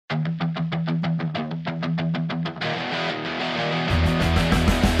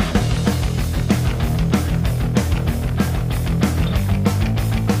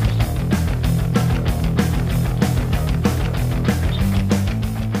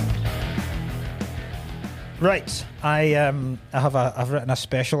Right, I've written a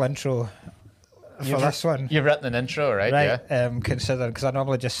special intro for this one. You've written an intro, right? Yeah. Considering, because I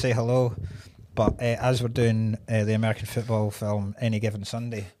normally just say hello, but as we're doing the American football film Any Given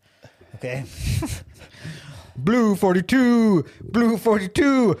Sunday, okay. Blue 42, Blue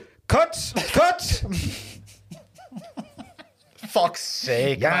 42, cuts. Fuck's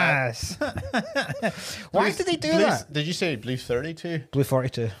sake, Yes. Why did they do that? Did you say Blue 32? Blue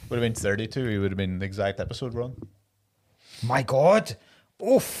 42. Would have been 32. It would have been the exact episode wrong. My God.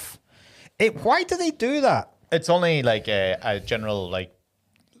 Oof. Why do they do that? It's only like a general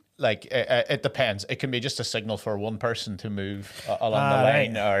it depends. It can be just a signal for one person to move along the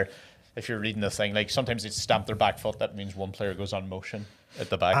line, right. or if you're reading the thing, like sometimes it's stamp their back foot. That means one player goes on motion at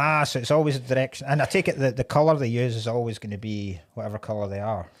the back. So it's always a direction. And I take it that the colour they use is always going to be whatever colour they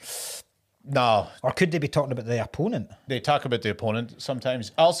are. No. Or could they be talking about the opponent? They talk about the opponent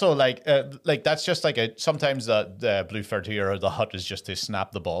sometimes. Also, like that's just like sometimes the blue 30 or the hut is just to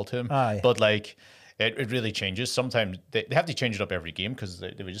snap the ball to him. Aye. But like it really changes. Sometimes they have to change it up every game because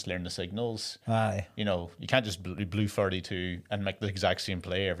they would just learn the signals. Aye. You know, you can't just blue 32 and make the exact same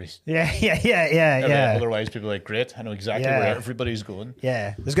play every. Yeah. Otherwise, people are like, great, I know exactly where everybody's going.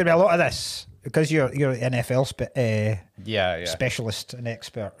 Yeah, there's going to be a lot of this because you're an NFL specialist and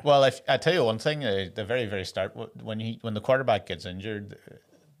expert. Well, I tell you one thing, the very, very start, when the quarterback gets injured,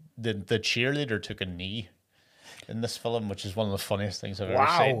 the cheerleader took a knee in this film, which is one of the funniest things I've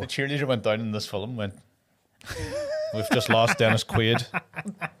ever seen. The cheerleader went down in this film, went, we've just lost Dennis Quaid.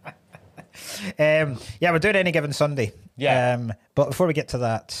 We're doing Any Given Sunday. Yeah. But before we get to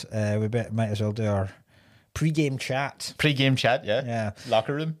that, we might as well do our pre-game chat. Pre-game chat, yeah. Yeah.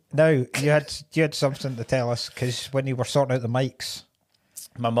 Locker room. Now, you had something to tell us, because when you were sorting out the mics,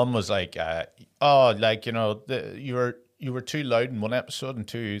 my mum was like, you were too loud in one episode and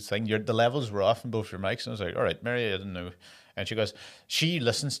the levels were off in both your mics. And I was like, all right, Mary, I didn't know. And she goes, she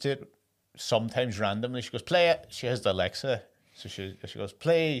listens to it sometimes randomly. She goes, play it. She has the Alexa. So she goes,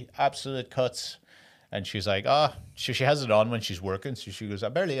 play Absolute Cuts. And she's like, she has it on when she's working. So she goes, I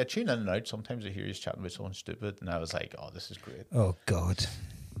tune in and out. Sometimes I hear you chatting about something stupid. And I was like, oh, this is great. Oh, God.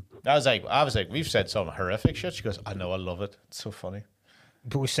 I was like, we've said some horrific shit. She goes, I know, I love it. It's so funny.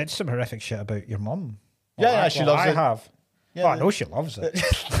 But we said some horrific shit about your mum. She loves it. I have. Yeah, I know she loves it.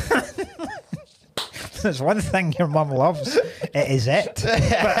 There's one thing your mum loves. It is it.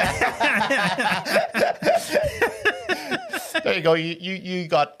 There you go.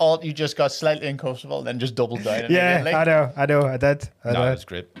 You just got slightly uncomfortable and then just doubled down. Yeah, I know. I did. It's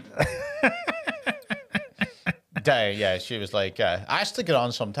great. Yeah, she was like, I stick it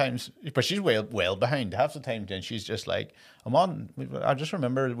on sometimes, but she's well behind. Half the time, then she's just like, I'm on. I just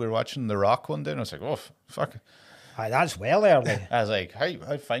remember we were watching The Rock one day, and I was like, oh, fuck. Aye, that's well early. I was like,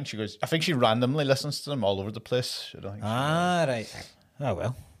 how fine. She goes, I think she randomly listens to them all over the place. Right. Oh,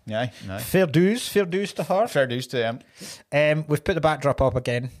 well. Yeah. Fair dues to her. Fair dues to them. We've put the backdrop up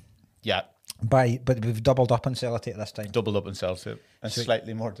again. Yeah. But we've doubled up on sellotape this time. Doubled up on sellotape. And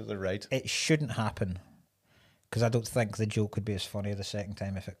slightly more to the right. It shouldn't happen. Because I don't think the joke would be as funny the second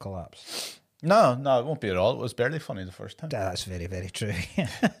time if it collapsed. No, it won't be at all. It was barely funny the first time. That's very, very true.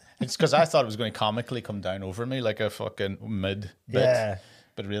 It's because I thought it was going to comically come down over me like a fucking mid bit. Yeah.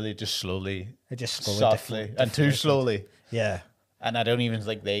 But really just slowly. Softly. And too slowly. Yeah. And I don't even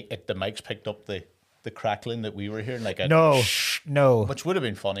think the mics picked up the crackling that we were hearing. Like No. Which would have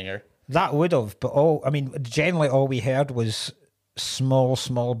been funnier. That would have. But generally all we heard was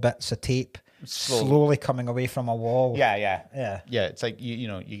small bits of tape. Slowly coming away from a wall. Yeah. It's like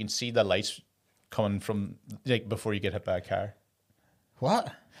you can see the lights coming from like before you get hit by a car. What?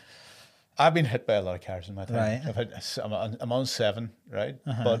 I've been hit by a lot of cars in my time. Right. I'm on 7, right?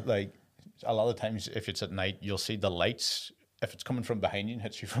 Uh-huh. But like a lot of times, if it's at night, you'll see the lights. If it's coming from behind you and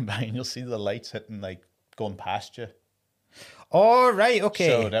hits you from behind, you'll see the lights hitting like going past you. Oh, right, okay.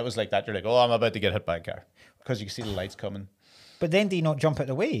 So that was like that. You're like, oh, I'm about to get hit by a car because you can see the lights coming. But then do you not jump out of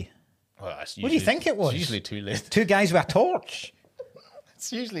the way? Well, what do you think it was? It's usually too late. 2 guys with a torch.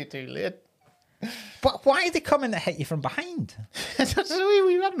 It's usually too late. But why are they coming to hit you from behind? I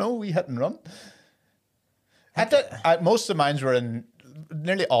don't know. We hit and run. Most of mines were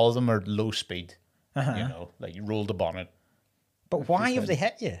nearly all of them are low speed. Uh-huh. Like you roll the bonnet. But why have they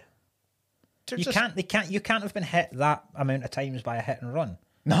hit you? You can't have been hit that amount of times by a hit and run.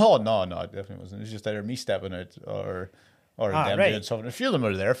 No, it definitely wasn't. It was just either me stepping out or them doing something. A few of them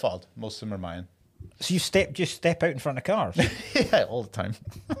are their fault. Most of them are mine. So you step out in front of cars? Yeah, all the time.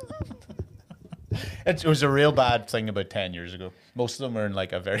 It was a real bad thing about 10 years ago. Most of them were in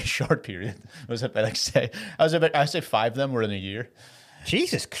like a very short period. I was hit by I say 5 of them were in a year.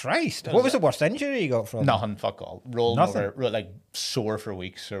 Jesus Christ. What was the worst injury you got from? Nothing, fuck all. Rolling Nothing? over, like sore for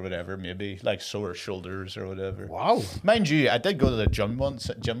weeks or whatever, maybe. Like sore shoulders or whatever. Wow. Mind you, I did go to the gym once,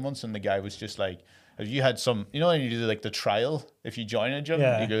 and the guy was just like, have you had some, you know, when you do like the trial, if you join a gym,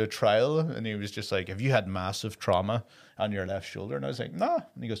 Yeah. you do a trial, and he was just like, have you had massive trauma on your left shoulder? And I was like, nah.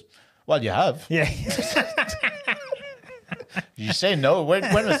 And he goes, well, you have. Yeah. You say no. When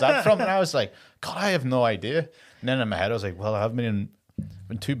was that from? And I was like, God, I have no idea. And then in my head, I was like, well, I've been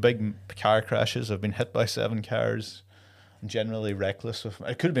in 2 big car crashes. I've been hit by 7 cars. I'm generally reckless.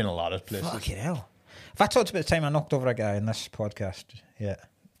 It could have been a lot of places. Fucking hell. Have I talked about the time I knocked over a guy in this podcast? Yeah.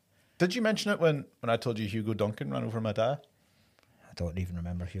 Did you mention it when I told you Hugo Duncan ran over my dad? I don't even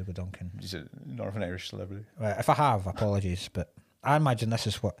remember Hugo Duncan. He's a Northern Irish celebrity. Right, if I have, apologies, but I imagine this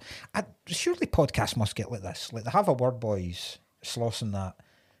is what... surely podcasts must get like this. Like, they have a Word Boys, Sloss and that,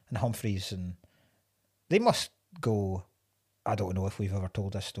 and Humphreys, and they must go... I don't know if we've ever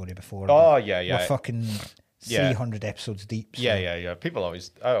told this story before. Oh, yeah. We're fucking 300 episodes deep. So. Yeah.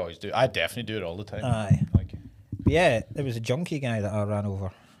 I always do. I definitely do it all the time. Aye. Like, But yeah, there was a junkie guy that I ran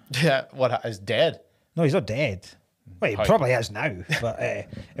over. yeah, what is dead? No, he's not dead. Well, he probably is now, but it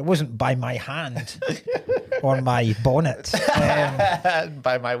wasn't by my hand or my bonnet.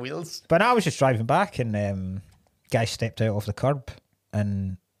 By my wheels. But I was just driving back, and guy stepped out off the curb,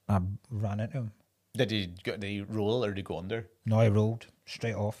 and I ran into him. Did he roll or did he go under? No, I rolled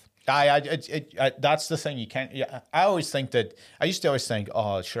straight off. That's the thing. You can't. Yeah, I used to always think,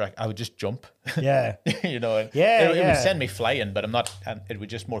 oh, sure, I would just jump. Yeah. You know. It would send me flying, but I'm not. And it would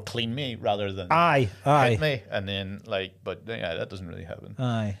just more clean me rather than hit me. And then but yeah, that doesn't really happen.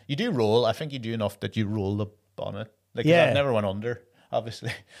 Aye. You do roll. I think you do enough that you roll the bonnet. Like, Yeah. I've never went under.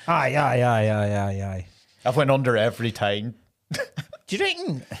 Obviously. Aye. I've went under every time. Do you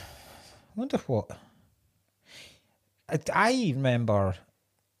reckon? I wonder what. I remember.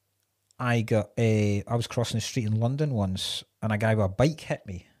 I was crossing the street in London once, and a guy with a bike hit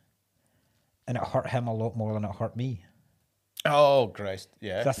me, and it hurt him a lot more than it hurt me. Oh Christ!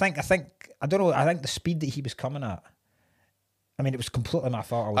 Yeah. So I don't know. I think the speed that he was coming at. I mean, it was completely my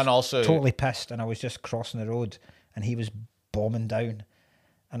fault. I was And also- totally pissed, and I was just crossing the road, and he was bombing down,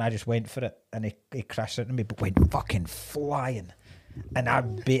 and I just went for it, and he crashed into me, but went fucking flying, and I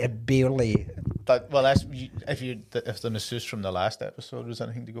barely. That's if the masseuse from the last episode was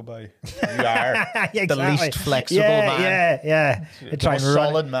anything to go by, you are Exactly. the least flexible man. Yeah.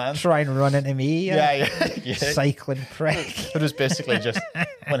 Solid man. Try and run into me. Yeah. Cycling prick. It was basically just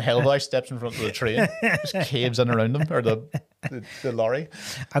when Hellboy steps in front of the train, just caves in around him or the lorry.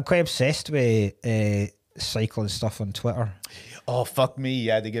 I'm quite obsessed with cycling stuff on Twitter. Oh fuck me!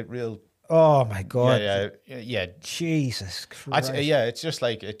 Yeah, they get real. Oh my god. Yeah. Jesus Christ. It's just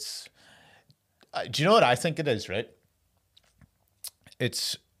like it's. Do you know what I think it is? Right.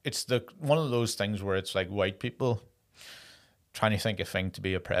 It's the one of those things where it's like white people trying to think a thing to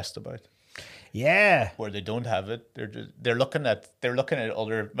be oppressed about. Yeah. Where they don't have it, they're looking at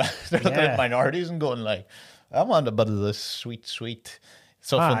other looking at minorities and going like, I want a bit of this sweet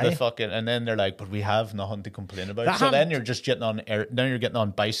something to fucking, and then they're like, but we have nothing to complain about. Then you're just getting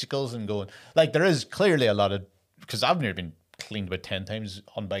on bicycles and going like, there is clearly a lot of, because I've never been cleaned about 10 times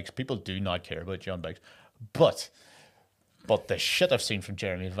on bikes. People do not care about you on bikes, but the shit I've seen from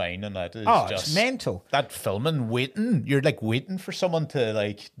Jeremy Vine and that is just it's mental. That filming, you're like waiting for someone to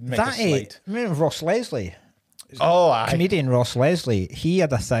like make a slide. Remember Ross Leslie? Oh, Comedian Ross Leslie, he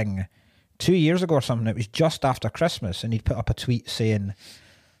had a thing 2 years ago or something. It was just after Christmas, and he'd put up a tweet saying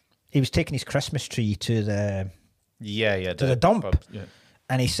he was taking his Christmas tree to the dump. Yeah.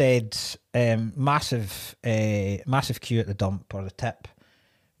 And he said, massive queue at the dump or the tip,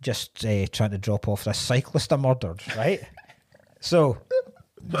 just trying to drop off this cyclist I murdered, right? So,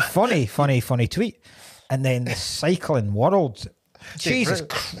 funny tweet. And then the cycling world, Jesus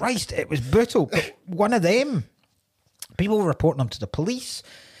Christ, it was brutal. But one of them, people were reporting them to the police.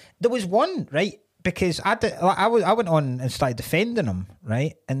 There was one, right, because I went on and started defending him,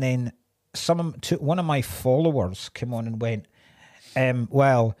 right? And then one of my followers came on and went,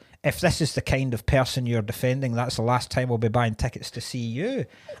 well, if this is the kind of person you're defending, that's the last time we'll be buying tickets to see you.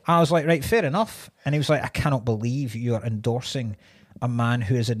 I was like, right, fair enough. And he was like, I cannot believe you're endorsing a man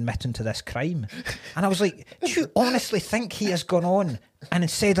who is admitting to this crime. And I was like, do you honestly think he has gone on and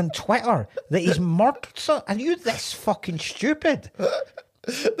said on Twitter that he's murdered? So are you this fucking stupid?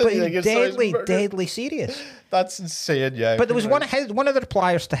 But he's deadly serious. That's insane, yeah. But there was one of the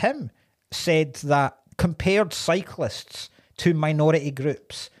repliers to him said that compared cyclists to minority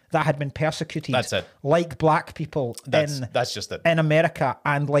groups that had been persecuted, that's it. like black people that's just it. in America,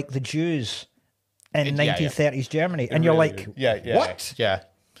 and like the Jews in 1930s Germany, and you're like, what? Yeah,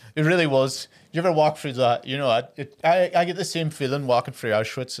 it really was. You ever walk through that? You know, I get the same feeling walking through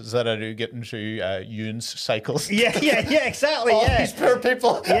Auschwitz as that I do getting through Ewan's cycles. Yeah, exactly. All these poor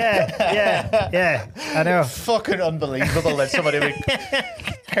people. Yeah. I know. Fucking unbelievable that somebody would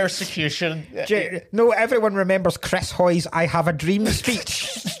persecution. No, everyone remembers Chris Hoy's "I Have a Dream" speech.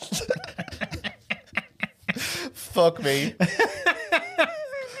 Fuck me.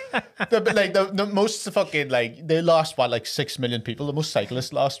 the most fucking, like, they lost what, like 6 million people. The most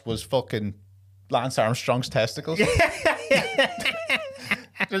cyclists lost was fucking Lance Armstrong's testicles.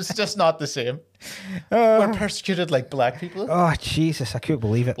 It's just not the same. We're persecuted like black people. Oh Jesus, I couldn't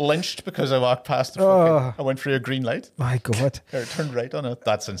believe it. Lynched because I walked past the fucking, I went through a green light. My God. Or turned right on it.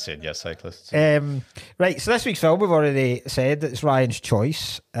 That's insane. Yes, cyclists. Right, so this week's film, we've already said it's Ryan's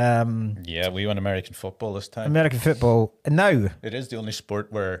choice. Yeah, we won American football this time. American football. And now it is the only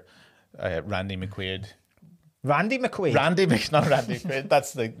sport where Randy McQuaid. Not Randy McQuaid.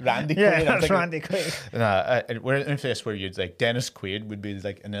 That's the Randy Quaid. Yeah, that's Randy Quaid. We're in a place where you'd like Dennis Quaid would be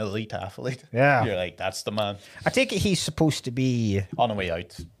like an elite athlete. Yeah, you're like, that's the man. I take it he's supposed to be on the way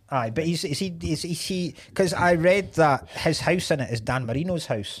out. Aye, but is he? Because I read that his house in it is Dan Marino's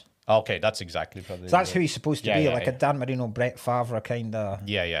house. Okay, that's exactly probably. So that's who he's supposed to be, like a Dan Marino, Brett Favre kind of.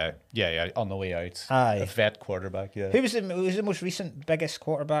 Yeah. On the way out. Aye, a vet quarterback. Yeah. Who was the most recent biggest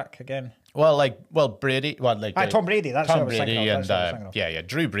quarterback again? Brady. Tom Brady. That's Tom what I was Brady thinking of. and yeah.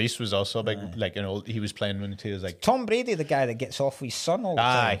 Drew Brees was also big. Like, you know, he was playing when he was like Tom Brady, the guy that gets off with his son all the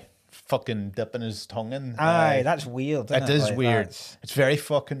time. Fucking dipping his tongue in. That's weird. It is weird. It's very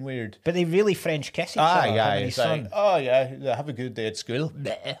fucking weird. But they really French kiss each other. His son. Have a good day at school.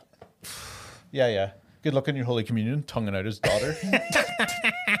 Yeah. Good luck in your Holy Communion, tonguing out his daughter.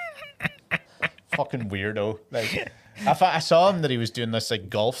 Fucking weirdo. Like, I saw him that he was doing this like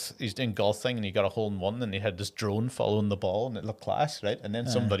golf. He's doing golf thing, and he got a hole in one, and he had this drone following the ball, and it looked class, right? And then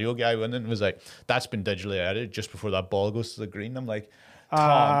some video guy went in and was like, "That's been digitally edited just before that ball goes to the green." I'm like,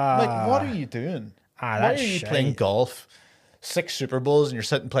 Tom, like, what are you doing? Why are you playing golf? 6 Super Bowls, and you're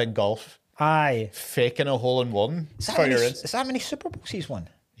sitting playing golf. Faking a hole in one. Is that many Super Bowls he's won?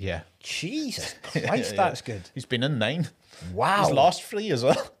 Yeah. Jesus Christ, that's good. He's been in 9. Wow. He's lost 3 as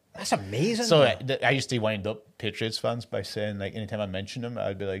well. That's amazing. So I used to wind up Patriots fans by saying, like, anytime I mention him,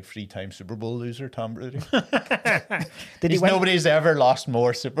 I'd be like, 3-time Super Bowl loser, Tom Brady. Nobody's ever lost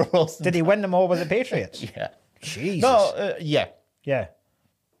more Super Bowls. Did he win them all with the Patriots? Yeah. Jesus. No, yeah. Yeah.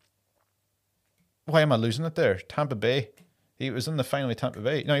 Why am I losing it there? Tampa Bay. He was in the final with Tampa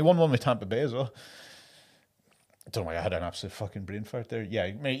Bay. No, he won one with Tampa Bay as well. I don't know why I had an absolute fucking brain fart there. Yeah,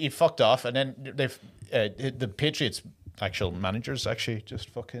 I mean, he fucked off, and then the Patriots actual managers actually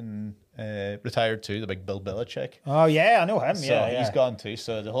just fucking retired too. The big Bill Belichick. Oh yeah, I know him. So he's gone too.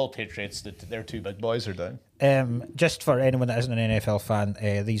 So the whole Patriots, their 2 big boys are down. Just for anyone that isn't an NFL fan,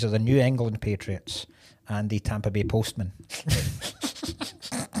 these are the New England Patriots and the Tampa Bay Postmen.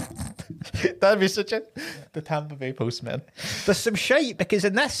 That'd be the Tampa Bay Postmen. There's some shite because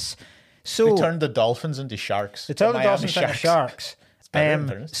in this. So they turned the Dolphins into sharks. They turned the Dolphins into sharks.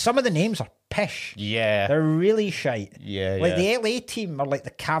 Some of the names are pish. Yeah. They're really shite. Yeah, like the LA team are like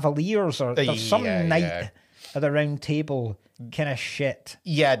the Cavaliers or there's some night at the round table kind of shit.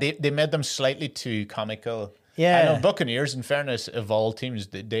 Yeah, they made them slightly too comical. Yeah. I know Buccaneers, in fairness, of all teams,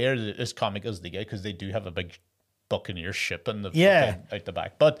 they are as comical as they get because they do have a big Buccaneer ship in the out the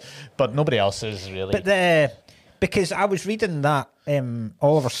back. But nobody else is really. But because I was reading that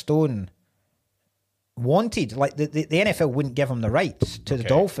Oliver Stone wanted, like the NFL wouldn't give him the rights to the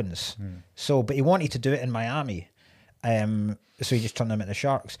Dolphins, so but he wanted to do it in Miami, so he just turned them into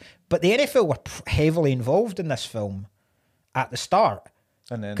Sharks. But the NFL were heavily involved in this film at the start,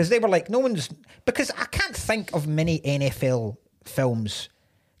 and then because they were like, because I can't think of many NFL films,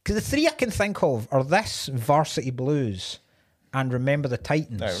 because the 3 I can think of are this, Varsity Blues, and Remember the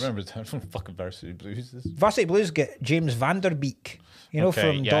Titans. I remember the fucking Varsity Blues. Varsity Blues get James Vanderbeek,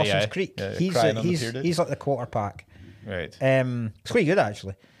 from Dawson's Creek. Yeah, he's like the quarterback. Right. It's quite good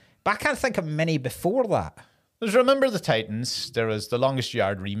actually, but I can't think of many before that. There's Remember the Titans. There was the Longest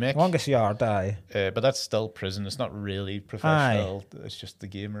Yard remake. Longest Yard, aye. But that's still prison. It's not really professional. Aye. It's just the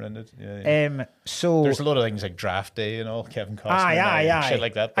gamer in it. Yeah. So there's a lot of things like Draft Day, Kevin Costner, aye, shit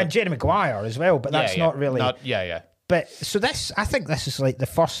like that. And Jerry Maguire as well, but that's not really. But so I think this is like the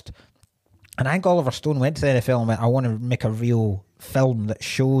first. And I think Oliver Stone went to the NFL and went, I want to make a real film that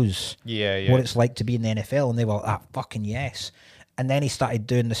shows what it's like to be in the NFL. And they were like, fucking yes. And then he started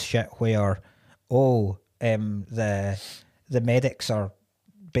doing this shit where, the medics are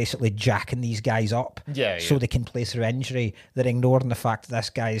basically jacking these guys up so they can play through injury. They're ignoring the fact that this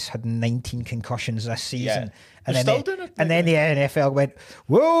guy's had 19 concussions this season. And then the NFL went,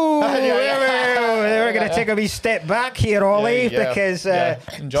 whoa, we're going to take a wee step back here, Ollie, because...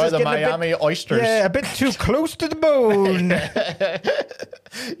 enjoy the Miami oysters. Yeah, a bit too close to the bone.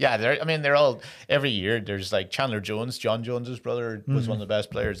 They're all... Every year, there's like Chandler Jones, John Jones's brother, was one of the best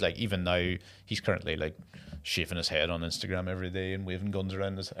players. Like, even now, he's currently like shaving his head on Instagram every day and waving guns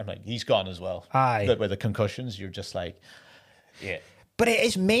around. I'm like, he's gone as well. Aye. But with the concussions, you're just like, yeah. But it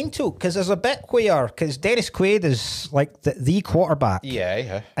is mental, because there's a bit where, because Dennis Quaid is like the quarterback.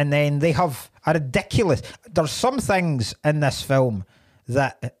 Yeah. And then they have a ridiculous... There's some things in this film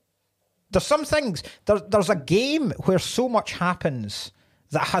that... There's a game where so much happens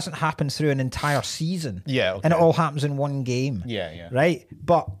that hasn't happened through an entire season. Yeah, okay. And it all happens in one game. Yeah. Right?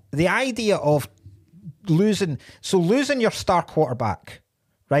 But the idea of losing your star quarterback,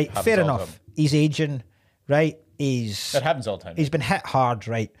 right? Happens Fair all the enough. time. He's aging, right? That happens all the time. He's been hit hard,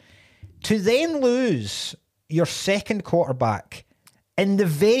 right? To then lose your second quarterback in the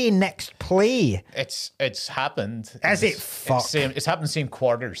very next play. It's happened. It's happened same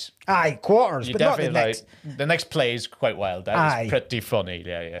quarters. Aye, quarters, but not the next. The next play is quite wild. That is pretty funny.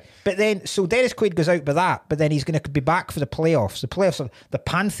 Yeah. But then, so Dennis Quaid goes out by that, but then he's going to be back for the playoffs. The playoffs of the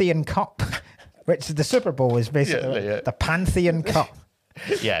Pantheon Cup, which the Super Bowl is basically the Pantheon Cup.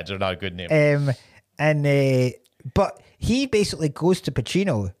 Yeah, they're not a good name. But he basically goes to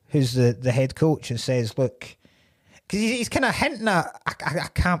Pacino, who's the head coach, and says, look, because he's kind of hinting at, I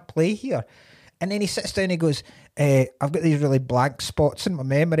can't play here. And then he sits down and he goes, I've got these really blank spots in my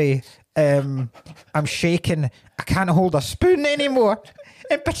memory. I'm shaking. I can't hold a spoon anymore.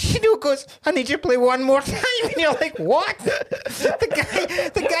 And Pacino goes, I need you to play one more time. And you're like, what?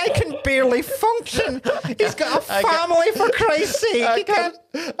 The guy can barely function. He's got a family, for Christ's sake.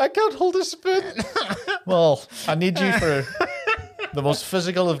 I can't hold a spoon. Well, I need you for the most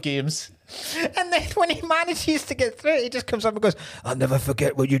physical of games. And then when he manages to get through it, he just comes up and goes, I'll never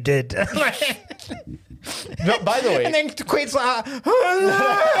forget what you did. No, by the way. And then Quaid's like,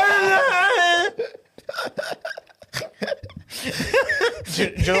 do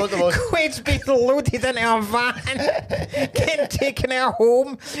you know what the most... Quaid's being loaded into a van, getting taken out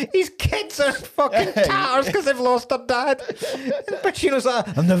home. His kids are fucking tatters because they've lost their dad. And Pacino's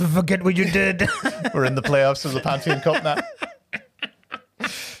like, I'll never forget what you did. We're in the playoffs of the Pantheon Cup now.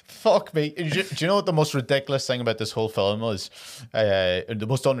 Fuck me. Do you know what the most ridiculous thing about this whole film was? The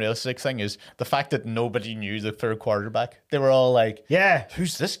most unrealistic thing is the fact that nobody knew the third quarterback. They were all like, yeah,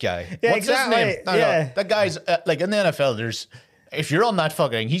 who's this guy? Yeah, What's exactly. his name? No, that guy's like in the NFL, if you're on that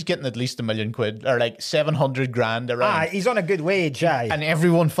fucking, he's getting at least £1 million or like 700 grand around. He's on a good wage, and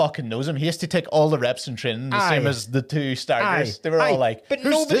everyone fucking knows him. He has to take all the reps in training, the same as the two starters. They were all like, but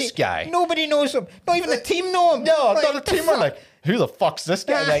who's this guy? Nobody knows him. Not even the team know him. No, not the team were like, who the fuck's this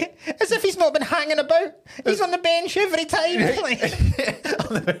guy? Like, as if he's not been hanging about. He's on the bench every time.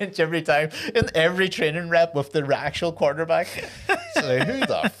 On the bench every time. In every training rep with the actual quarterback. So like, who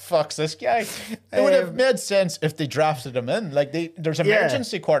the fuck's this guy? It would have made sense if they drafted him in. Like there's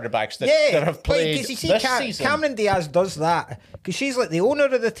emergency quarterbacks that have played this season. Cameron Diaz does that because she's like the owner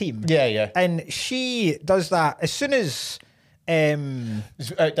of the team. Yeah. And she does that as soon as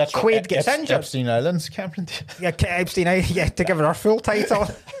that's Quaid gets injured. Epstein Islands, Cameron Diaz. Yeah, Epstein Islands. Yeah, to give her full title.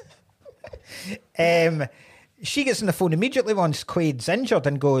 She gets on the phone immediately once Quaid's injured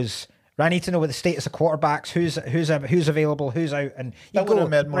and goes, I need to know what the status of quarterbacks, who's available, who's out, and you go,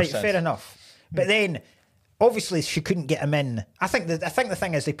 made more right, sense. Fair enough. But then, obviously, she couldn't get him in. I think the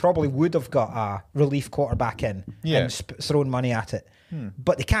thing is they probably would have got a relief quarterback in and thrown money at it,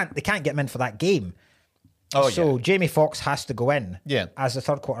 but they can't get him in for that game. So Jamie Foxx has to go in as the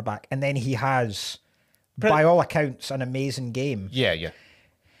third quarterback, and then he has, by all accounts, an amazing game. Yeah.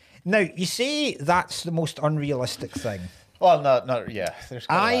 Now you say that's the most unrealistic thing. Well, yeah.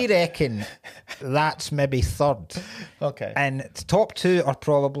 I reckon that's maybe third. Okay. And top two are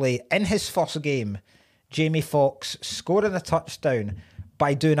probably in his first game, Jamie Foxx scoring a touchdown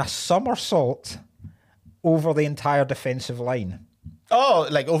by doing a somersault over the entire defensive line. Oh,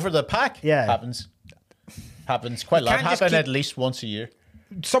 like over the pack? Yeah. Happens quite a lot. Happens at least once a year.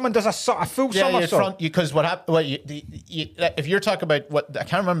 Someone does a full somersault. Because what happened? If you're talking about what, I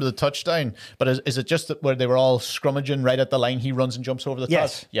can't remember the touchdown, but is it just where they were all scrummaging right at the line? He runs and jumps over the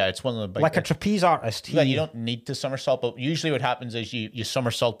top. Yeah, it's one of the big like a trapeze artist. Yeah, you don't need to somersault, but usually what happens is you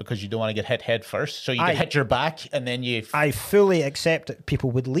somersault because you don't want to get hit head first, so you can hit your back and then you. I fully accept that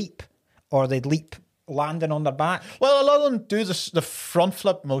people would leap, or they'd leap landing on their back. Well, a lot of them do the front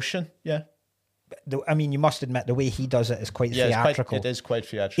flip motion. Yeah. I mean, you must admit the way he does it is quite theatrical. It is quite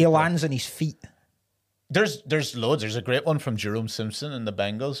theatrical. He lands on his feet. There's loads. There's a great one from Jerome Simpson in the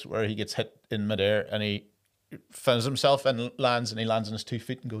Bengals where he gets hit in midair and he finds himself and he lands on his 2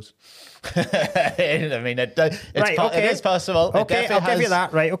 feet and goes. I mean, it is possible. Okay, I'll give you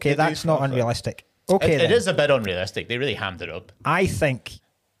that. Right, okay, that's not unrealistic. Okay, it is a bit unrealistic. They really hammed it up. I think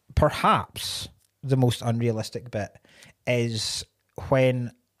perhaps the most unrealistic bit is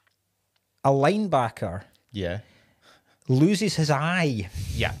when a linebacker loses his eye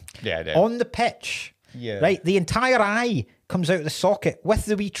on the pitch. Yeah. Right? The entire eye comes out of the socket with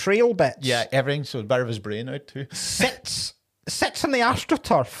the wee trail bits. Yeah, everything. So a bit of his brain out too. Sits on the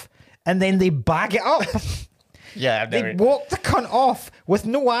AstroTurf and then they bag it up. Yeah, they walk the cunt off with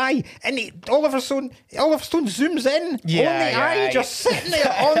no eye, and all of a sudden zooms in on the eye just sitting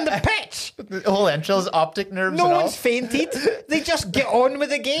there on the pitch. The whole entrails, optic nerves. No one's fainted. They just get on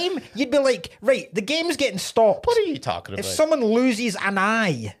with the game. You'd be like, right, the game's getting stopped. What are you talking about? If someone loses an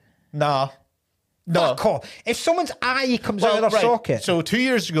eye, no. Fuck off. If someone's eye comes out of their socket. So 2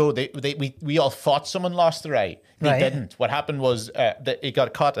 years ago, we all thought someone lost their eye. They didn't. What happened was it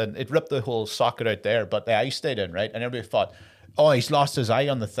got cut and it ripped the whole socket out there, but the eye stayed in, right? And everybody thought, oh, he's lost his eye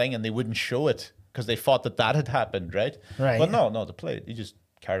on the thing, and they wouldn't show it because they thought that had happened, right? Right. But no, the play, he just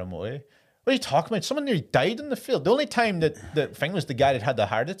carried him away. What are you talking about? Someone nearly died in the field. The only time that the thing was the guy that had the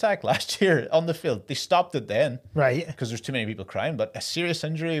heart attack last year on the field. They stopped it then. Right. Because there's too many people crying. But a serious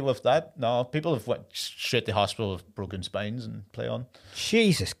injury with that, no. People have went straight to hospital with broken spines and play on.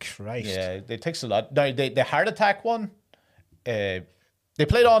 Jesus Christ. Yeah, it takes a lot. Now, the heart attack one, they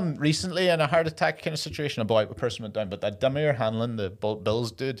played on recently in a heart attack kind of situation. A person went down, but that Damir Hanlon, the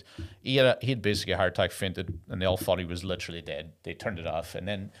Bills dude, he had basically a heart attack, fainted, and they all thought he was literally dead. They turned it off, and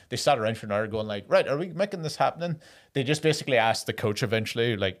then they sat around for an hour going like, right, are we making this happening? They just basically asked the coach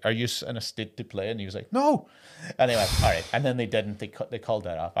eventually, like, are you in a state to play? And he was like, no. Anyway, all right, and then they didn't. They called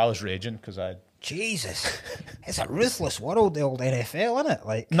that off. I was raging because Jesus, it's a ruthless world, the old NFL, isn't it?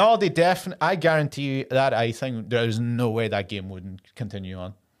 Like, no, they definitely. I guarantee you that eye thing. There's no way that game wouldn't continue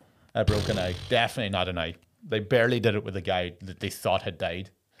on. A broken eye, definitely not an eye. They barely did it with a guy that they thought had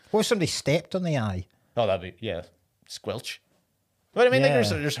died. What if somebody stepped on the eye? Oh, that'd be squelch. But I mean, like,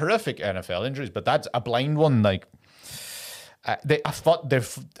 there's horrific NFL injuries, but that's a blind one. Like, I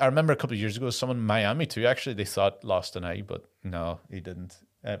remember a couple of years ago, someone in Miami too. Actually, they thought lost an eye, but no, he didn't.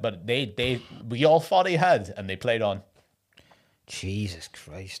 But we all thought he had, and they played on. Jesus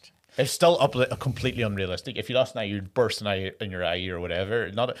Christ. It's still completely unrealistic. If you lost an eye, you'd burst an eye in your eye or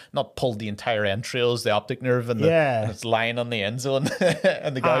whatever. Not pulled the entire entrails, the optic nerve, and it's lying on the end zone.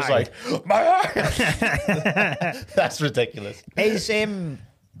 And the guy's like, my eye! That's ridiculous. Are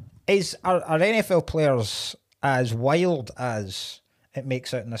NFL players as wild as it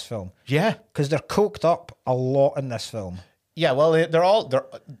makes out in this film? Yeah. Because they're coked up a lot in this film. Yeah, well,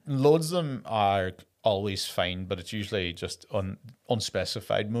 loads of them are always fine, but it's usually just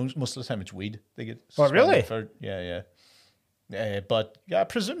unspecified. Most of the time, it's weed. They get. Oh, really? Yeah. But yeah, I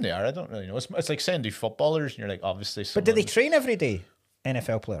presume they are. I don't really know. It's like saying do footballers, and you're like, obviously. But do they train every day?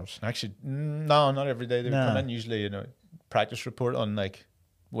 NFL players? Actually, no, not every day. They come in usually, practice report on like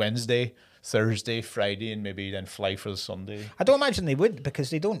Wednesday, Thursday, Friday, and maybe then fly for the Sunday. I don't imagine they would,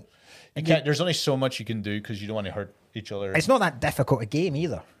 because they don't. You can't. There's only so much you can do because you don't want to hurt each other. It's not that difficult a game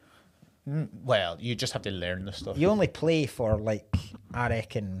either. Well, you just have to learn the stuff. You only play for like, I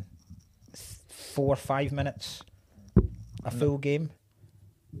reckon, 4 or 5 minutes a full game.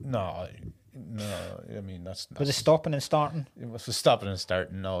 No. I mean that's. Was it stopping and starting? It was stopping and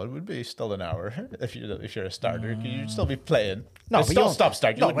starting. No, it would be still an hour if you're a starter. You'd still be playing. No, it's but still stop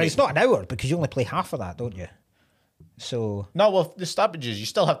start. No, but it's not an hour because you only play half of that, don't you? So no, well, the stoppages you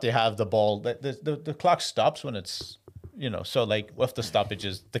still have to have the ball. The clock stops when it's. So like with the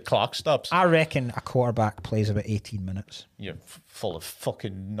stoppages, the clock stops. I reckon a quarterback plays about 18 minutes. You're full of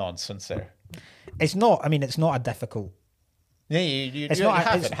fucking nonsense there. It's not. I mean, it's not a difficult. Yeah,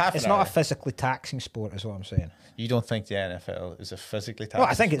 it's not a physically taxing sport, is what I'm saying. You don't think the NFL is a physically taxing? Well,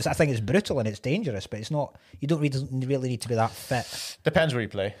 I think it's brutal and it's dangerous, but it's not. You don't really need to be that fit. Depends where you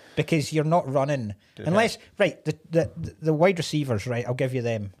play, because you're not running unless the wide receivers. Right, I'll give you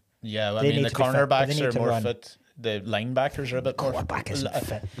them. Yeah, well, I mean the cornerbacks are more fit. The linebackers are a bit more. Quarterback isn't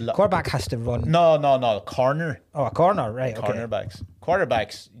fit. Quarterback has to run. No, corner. Oh, a corner, right? Cornerbacks.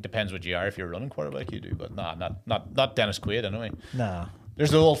 Quarterbacks depends what you are. If you're a running quarterback, you do, but not Dennis Quaid anyway. No. There's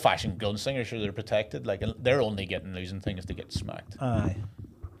the old-fashioned gunslingers, sure they're protected. Like they're only losing things if they get smacked. Aye.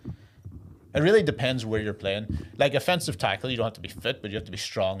 It really depends where you're playing. Like offensive tackle, you don't have to be fit, but you have to be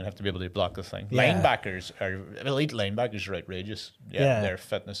strong and have to be able to block the thing. Yeah. Elite linebackers are outrageous. Yeah. Their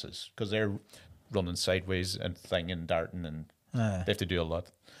fitnesses because they're running sideways and thing and darting, and they have to do a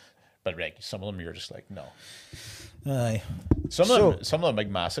lot. But like some of them, you're just like, no. Aye. Some of them, like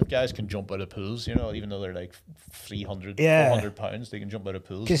massive guys, can jump out of pools. You know, even though they're like 300, 400 pounds, they can jump out of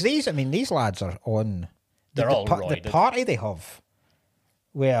pools. Because these lads are on. They're all the party they have,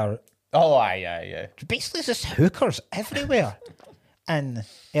 where yeah. basically there's just hookers everywhere, and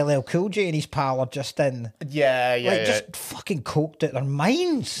LL Cool J and his pal are just in. Just fucking coked out their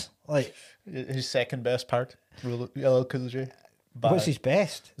minds. Like his second best part, LL Cool J. What's his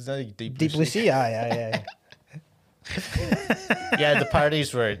best? Is that like Deep Blue Sea? Aye. Yeah, the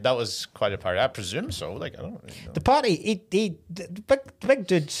parties that was quite a party. I presume so. Like, I don't really know. The party, the big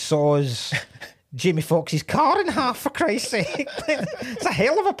dude saws Jamie Foxx's car in half, for Christ's sake. It's a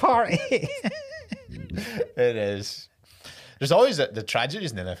hell of a party. It is. There's always the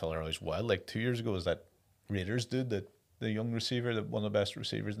tragedies in the NFL are always wild. Like 2 years ago was that Raiders dude, the young receiver, one of the best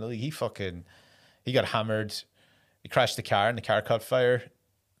receivers in the league. He got hammered. He crashed the car and the car caught fire.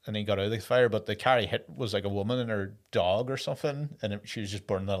 And he got out of the fire, but the car he hit was like a woman and her dog or something, and she was just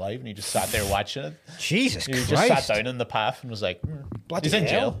burning alive, and he just sat there watching it. Jesus Christ. He just sat down in the path and was like, he's in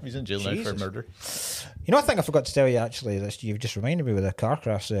jail. He's in jail now for murder. You know, I think I forgot to tell you, actually, this you've just reminded me with the car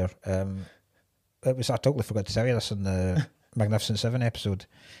crash there. I totally forgot to tell you this in the Magnificent Seven episode.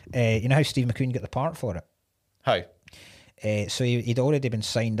 You know how Steve McQueen got the part for it? How? So he'd already been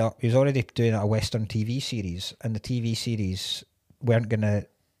signed up. He was already doing a Western TV series, and the TV series weren't going to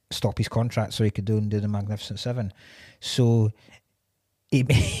stop his contract so he could do the Magnificent Seven. So he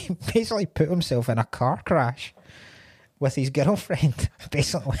basically put himself in a car crash with his girlfriend.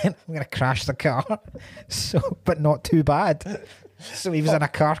 Basically went, I'm going to crash the car. But not too bad. So he was in a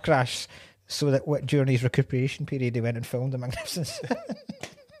car crash so that during his recuperation period he went and filmed the Magnificent Seven.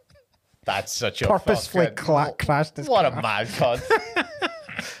 That's such a purposefully crashed his car. What a mad cunt.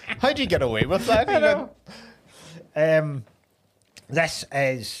 How'd you get away with that? This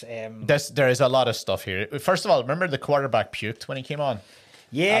is there is a lot of stuff here. First of all, remember the quarterback puked when he came on?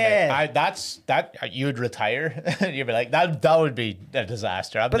 Yeah. That you would retire. You'd be like, that would be a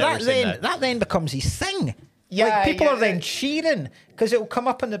disaster. I've never seen that. That then becomes his thing. Yeah, like people are then cheering because it'll come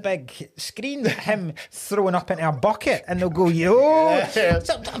up on the big screen, him throwing up into a bucket, and they'll go, yo.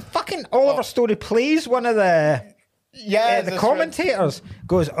 Fucking Oliver Story plays one of the commentators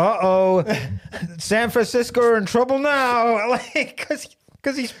goes, uh-oh, San Francisco are in trouble now, like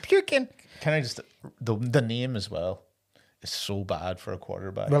because he's puking. Can I just the name as well is so bad for a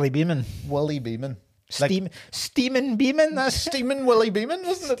quarterback. Willie Beaman. Steamin' Beaman. That's Steamin' Willie Beaman,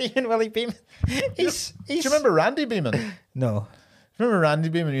 wasn't it? Steamin' Willie Beaman. Do you remember Randy Beaman? No. Remember Randy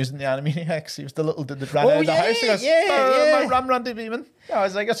Beaman using the Animaniacs? He was the little dude that ran out of the house. He goes, I'm Randy Beaman. I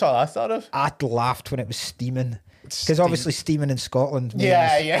was like, that's all I thought of. I laughed when it was steaming. Because obviously steaming in Scotland means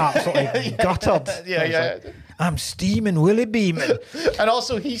absolutely guttered. Like, I'm steaming Willie Beaman. And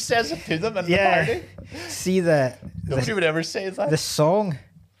also he says it to them in the party. See nobody would ever say that. The song.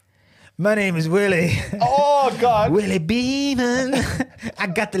 My name is Willie. Oh God. Willie Beaman. I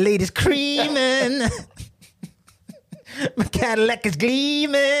got the ladies creaming. My Cadillac is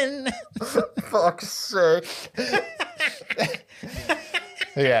gleaming. For fuck's sake.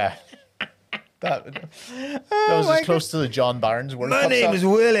 Yeah. That was as close to the John Barnes World Cup. My name is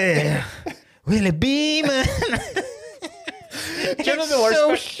Willie. Willie Beaman. Do you know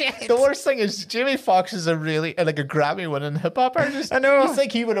the worst thing is Jamie Foxx is a Grammy-winning hip-hop artist. I know. You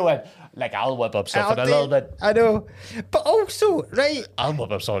think he would have went, like, I'll whip up something a little bit. I know. But also, right. I'll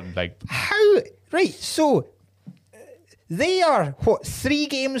whip up something, like. How? Right, so they are, 3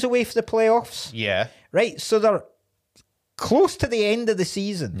 games away from the playoffs? Yeah. Right, so they're close to the end of the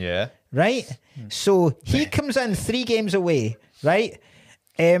season. Yeah. Right? So he comes in 3 games away, right?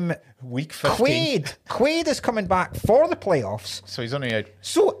 Week 15. Quaid is coming back for the playoffs. So he's only out.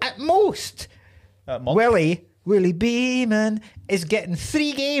 So at most, Willie Beaman is getting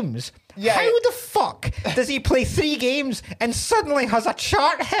 3 games. Yeah. How the fuck does he play 3 games and suddenly has a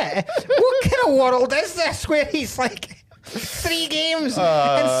chart hit? What kind of world is this where he's like 3 games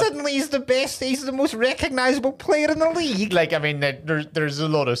and suddenly he's the best, he's the most recognizable player in the league? Like, I mean, there's a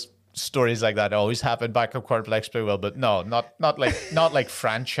lot of stories like that always happen. Backup quarterbacks play well, but no, not like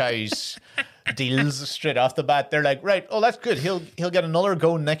franchise deals straight off the bat. They're like, right, oh, that's good. He'll get another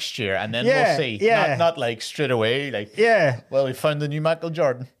go next year, and then we'll see. Yeah. Not like straight away. Like, well, we found the new Michael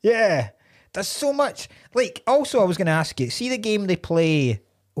Jordan. Yeah, there's so much. Like, also, I was going to ask you, see the game they play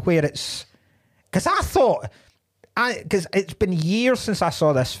where it's because because it's been years since I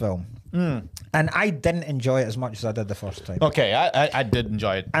saw this film. And I didn't enjoy it as much as I did the first time. Okay, I did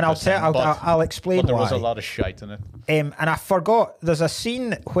enjoy it. And I'll explain why. But there was a lot of shite in it. And I forgot, there's a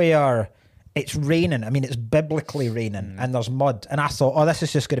scene where it's raining. I mean, it's biblically raining, and there's mud. And I thought, oh, this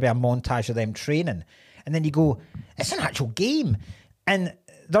is just going to be a montage of them training. And then you go, it's an actual game. And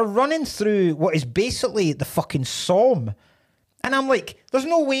they're running through what is basically the fucking Somme. And I'm like, there's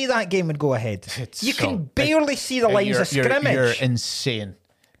no way that game would go ahead. You can barely see the lines of scrimmage. You're insane.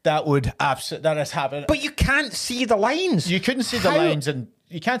 That would absolutely, that has happened. But you can't see the lines. You couldn't see the lines, and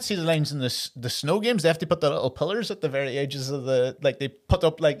you can't see the lines in the snow games. They have to put the little pillars at the very edges of the, like they put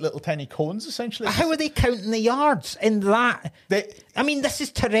up like little tiny cones essentially. How are they counting the yards in that? I mean, this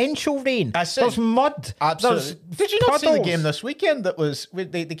is torrential rain. There's mud. Absolutely. Did you not puddles. see the game this weekend? That was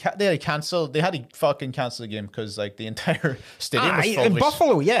they had cancelled. They had to fucking cancel the game because like the entire stadium was full. In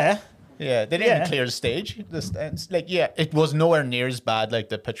Buffalo, yeah. Yeah, they didn't even clear the stage. Like, yeah, it was nowhere near as bad. Like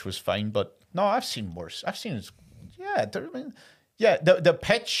the pitch was fine, but no, I've seen worse. I've seen it. Yeah, the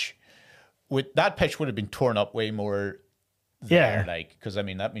pitch with that pitch would have been torn up way more. There, like, because I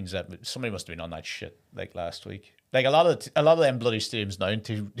mean that means that somebody must have been on that shit like last week. Like a lot of them bloody stadiums now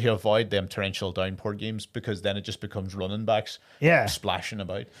to avoid them torrential downpour games, because then it just becomes running backs, splashing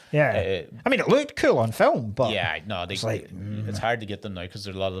about. Yeah, I mean it looked cool on film, but it's hard to get them now because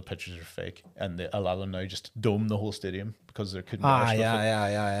a lot of the pictures are fake, and a lot of them now just dome the whole stadium because there couldn't. But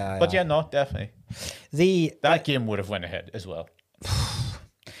yeah, no, definitely. That game would have went ahead as well.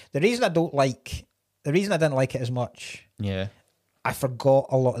 The reason I didn't like it as much. Yeah, I forgot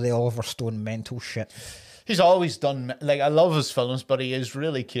a lot of the Oliver Stone mental shit. He's always done, like, I love his films, but he is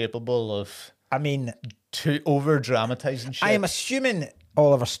really capable of, I mean, to over dramatizing shit. I am assuming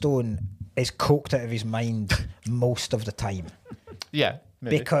Oliver Stone is coked out of his mind most of the time. Yeah,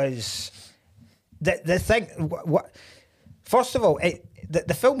 maybe. Because the thing, what first of all,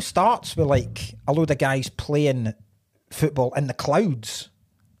 the film starts with like a load of guys playing football in the clouds.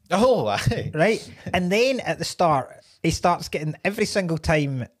 Oh, right, and then at the start, he starts getting every single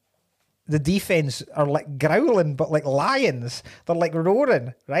time. The defense are like growling, but like lions. They're like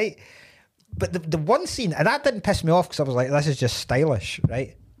roaring, right? But the one scene, and that didn't piss me off because I was like, this is just stylish,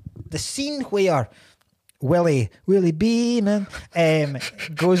 right? The scene where Willie Beaman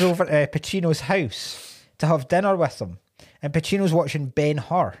goes over to Pacino's house to have dinner with him, and Pacino's watching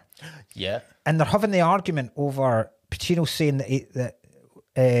Ben-Hur. Yeah. And they're having the argument over Pacino saying that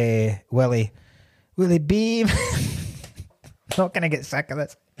Willie Beaman... I'm not going to get sick of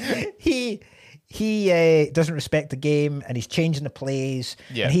this. He doesn't respect the game, and he's changing the plays.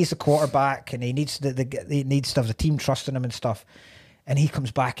 Yeah. And he's the quarterback, and he needs to have the team trusting him and stuff. And he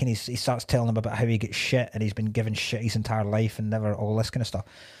comes back and he starts telling him about how he gets shit, and he's been given shit his entire life and never all this kind of stuff.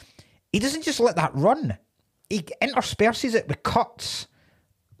 He doesn't just let that run. He intersperses it with cuts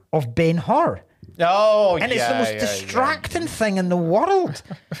of Ben-Hur. Oh, and it's the most distracting thing in the world.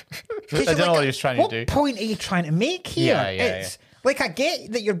 I don't know what he was trying to do. What point are you trying to make here? Like, I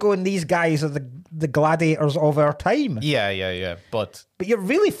get that you're going, these guys are the gladiators of our time. Yeah. But you're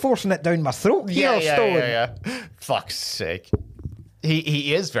really forcing it down my throat here, Stone. Yeah. Fuck's sake.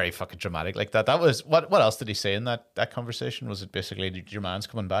 He is very fucking dramatic like that. That was what else did he say in that conversation? Was it basically your man's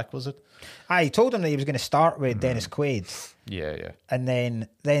coming back, was it? I told him that he was going to start with Dennis Quaid. Yeah. And then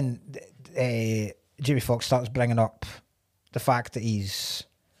Jamie Foxx starts bringing up the fact that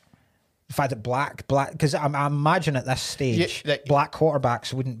black, because I imagine at this stage, black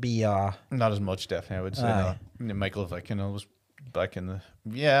quarterbacks wouldn't be... not as much, definitely, I would say. No. Michael Vick, was back in the...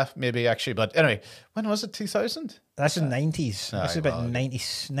 Yeah, maybe, actually. But anyway, when was it, 2000? That's in the 90s. This is about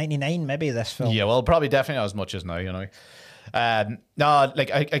 99, maybe, this film. Yeah, well, probably definitely not as much as now, No, like,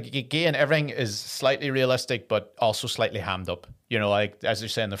 again, everything is slightly realistic, but also slightly hammed up. Like, as you're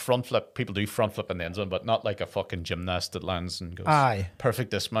saying, the front flip, people do front flip in the end zone, but not like a fucking gymnast that lands and goes perfect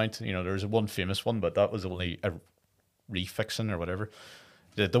dismount. There's one famous one, but that was only a refixing or whatever.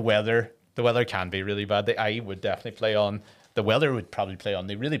 The weather can be really bad. The eye would definitely play on. The weather would probably play on.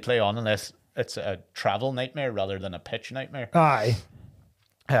 They really play on unless it's a travel nightmare rather than a pitch nightmare. Aye.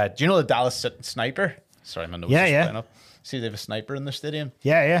 Do you know the Dallas Sniper? Sorry, my nose is playing up. See, they have a sniper in the stadium.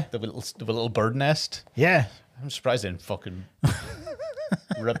 Yeah. The little bird nest. Yeah. I'm surprised they didn't fucking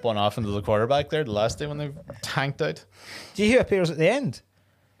rip one off into the quarterback there the last day when they tanked out. Do you hear who appears at the end?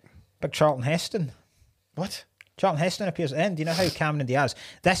 Big Charlton Heston. What? Charlton Heston appears at the end. Do you know how Cameron Diaz...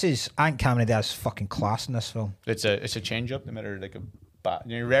 Cameron Diaz fucking class in this film. It's a change-up. They made her like a bat.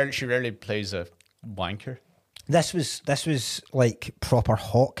 She rarely plays a wanker. This was like proper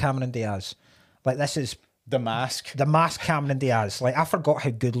hot Cameron Diaz. Like, this is... The Mask. The Mask Cameron Diaz. Like, I forgot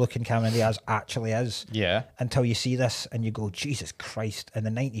how good looking Cameron Diaz actually is. Yeah. Until you see this and you go, Jesus Christ. In the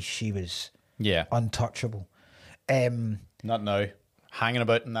 90s, she was untouchable. Not now. hanging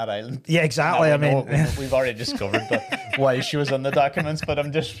about in that island. Yeah, exactly. Now I we know mean, we've already discovered that why she was in the documents, but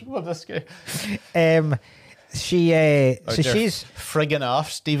I'm just with this guy. she Out so there she's frigging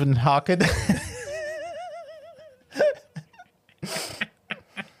off Stephen Hawking.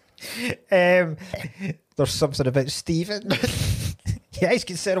 there's something about Stephen. Yeah, he's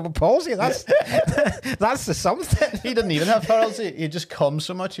got cerebral palsy. That's that's the something. He didn't even have palsy. He just come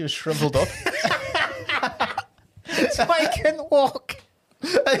so much he was shriveled up. That's why he couldn't walk.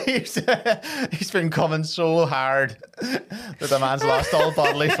 He's been coming so hard that the man's lost all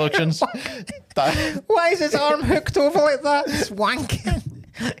bodily functions. Why is his arm hooked over like that? It's wanking.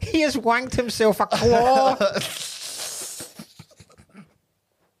 He has wanked himself a claw.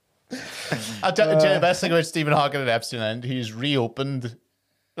 I'll tell you the best thing about Stephen Hawking at Epstein Island. He's reopened.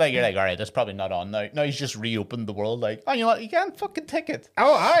 Like, you're like, all right, that's probably not on now. No, he's just reopened the world. Like, oh, you know what? You can't fucking take it.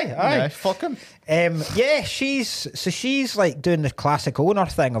 Oh, aye. Yeah, fuck him. Yeah, she's like doing the classic owner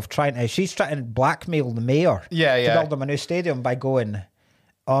thing of she's trying to blackmail the mayor. Yeah, to yeah. build them a new stadium by going,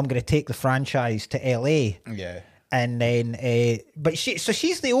 oh, I'm going to take the franchise to LA. Yeah. And then, but she's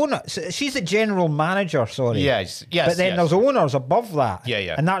the owner. So she's the general manager. Sorry. Yes. But then there's owners above that. Yeah,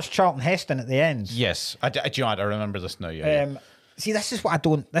 yeah. And that's Charlton Heston at the end. Yes. Do you know what? I remember this now. Yeah. See, this is what I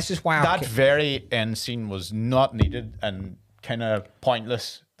don't. This is why That very end scene was not needed and kind of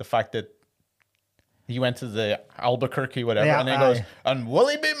pointless. The fact that he went to the Albuquerque, whatever, Yeah, and he goes, and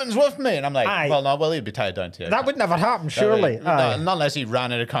Willie Beaman's with me. And I'm like, Aye. well, no, Willie would be tied down to it. that would never happen. Surely. Not unless he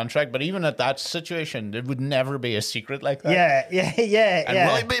ran out of contract, but even at that situation, it would never be a secret like that. Yeah. And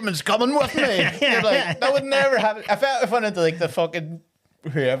Willie Beaman's coming with me. You're like, that would never happen. If I went into like the fucking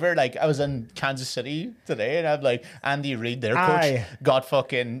whoever, like I was in Kansas City today, and I'd like Andy Reid, their coach, Aye. got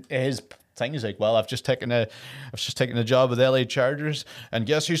fucking his thing. He's like, well, I've just taken a job with LA Chargers, and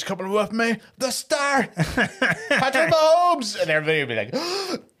guess who's coming with me? The star, Patrick Mahomes, and everybody would be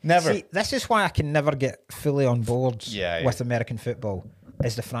like, never. See, this is why I can never get fully on board Yeah. with American football.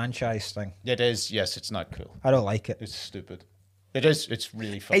 Is the franchise thing? It is. Yes, it's not cool. I don't like it. It's stupid. It is. It's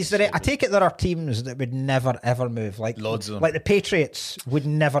really fun. Is there? I take it there are teams that would never ever move. Like Loads of them. Like the Patriots would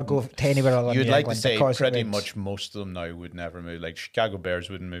never go to anywhere other than You'd New like to England say because it pretty would- much most of them now would never move. Like Chicago Bears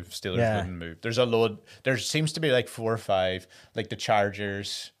wouldn't move, Steelers Yeah. wouldn't move. There's a load. There seems to be like 4 or 5, like the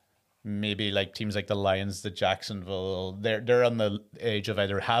Chargers, maybe like teams like the Lions, the Jacksonville. They're on the edge of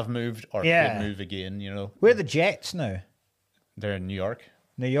either have moved or Yeah. could move again. You know, Where are the Jets now? they're in New York,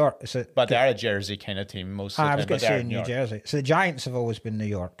 New York. Is it? but they're a Jersey kind of team most of the I time. was going but to they're say in New Jersey. So the Giants have always been New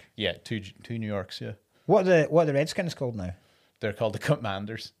York. Yeah, two New Yorks. Yeah, What are the Redskins called now? they're called the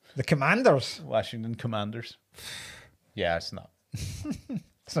Commanders, The Commanders. Washington Commanders. Yeah, it's not.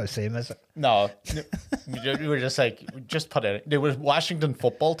 It's not the same, is it? No, we were just like, just put it. There was Washington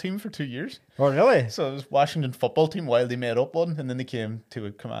football team for 2 years. Oh, really? So it was Washington football team while they made up one, and then they came to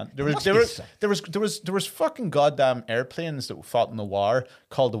a command. There Must be sick. was fucking goddamn airplanes that fought in the war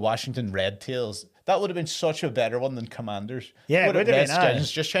called the Washington Red Tails. That would have been such a better one than Commanders. Yeah, it would have been,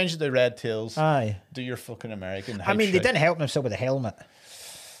 Redskins. aye. Just change it to Red Tails. Aye. Do your fucking American. I mean, they shit. didn't help themselves with the helmet.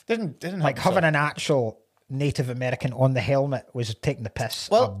 Didn't Like help having themselves. an actual Native American on the helmet was taking the piss.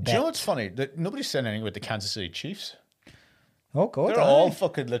 a Well, do you know bit. what's funny? That nobody's saying anything about the Kansas City Chiefs. Oh, God. They're aye. all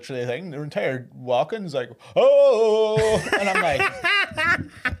fucking literally a thing. Their entire walk-in's like, oh, and I'm like,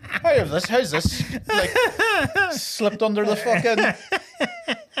 how's this? Like, slipped under the fucking.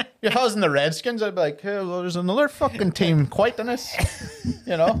 If I was in the Redskins, I'd be like, hey, well, there's another fucking team quite in this,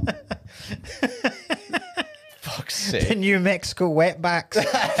 you know. Fuck's The sake. New Mexico wetbacks.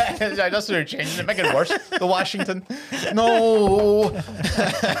 That's what they're changing it, making it worse. The Washington, no.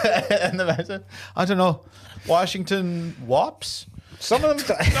 And I don't know, Washington Wops. Some of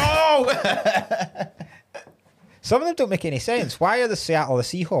them, No. some of them don't make any sense. Why are the Seattle the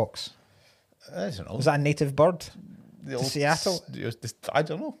Seahawks? I don't know. Was that a native bird? The to Seattle? I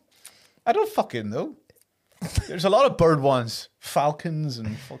don't know. I don't fucking know. There's a lot of bird ones. Falcons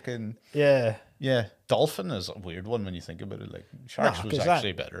and fucking... Yeah. Yeah. Dolphin is a weird one when you think about it. Like, Sharks Nah, was 'cause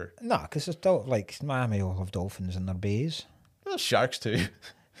actually better. No, because there's like Miami all have dolphins in their bays. Well, Sharks too.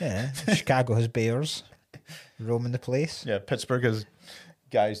 Yeah. Chicago has bears roaming the place. Yeah, Pittsburgh has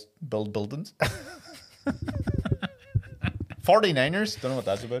guys build buildings. 49ers? Don't know what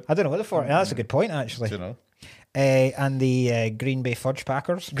that's about. I don't know what the for. That's a good point, actually. Do you know? And the Green Bay Fudge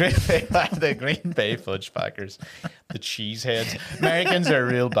Packers. The Green Bay Fudge Packers, the cheeseheads. Americans are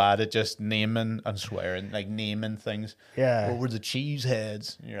real bad at just naming and swearing, like naming things. Yeah. Or we're the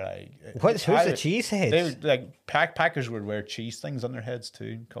cheeseheads. You're like, Who's the cheeseheads? They would, like Packers would wear cheese things on their heads too,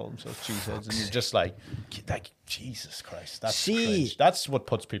 and call themselves cheeseheads, and you're just like Jesus Christ, that's cringe. That's what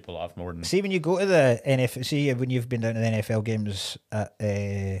puts people off more than. See, when you go to the NFL, see when you've been down to the NFL games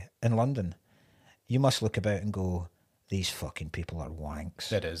in London. You must look about and go, these fucking people are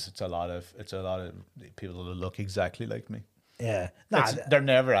wanks. It is. It's a lot of people that look exactly like me. Yeah. They're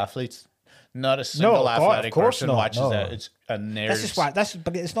never athletes. Not a single athletic person watches that. It's a nerd.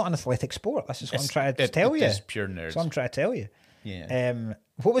 But it's not an athletic sport. That's just what I'm trying to tell you. It's pure nerds. That's what I'm trying to tell you. Yeah.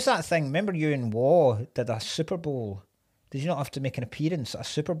 What was that thing? Remember you and Waugh did a Super Bowl? Did you not have to make an appearance at a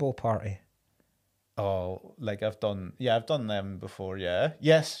Super Bowl party? Oh, like I've done them before. Yeah.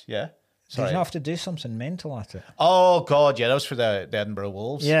 Yes. Yeah. Did you not have to do something mental at it? Oh God, yeah, that was for the Edinburgh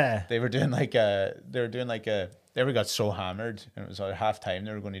Wolves. Yeah, they got so hammered, and it was at half time.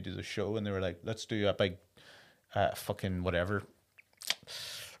 They were going to do the show, and they were like, "Let's do a big, fucking whatever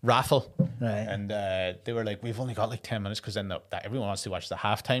raffle." Right. And they were like, "We've only got like 10 minutes because then everyone wants to watch the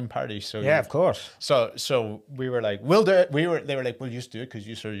halftime party." So yeah, of course. So we were like, "We'll do it." They were like, "We'll just do it because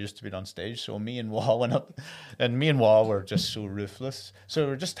you sort of used to be on stage." So me and Waugh went up, and me and Waugh were just so ruthless. So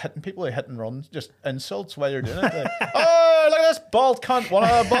we were just hitting people, hit and run, just insults while you're doing it. Like, oh, look at this bald cunt, want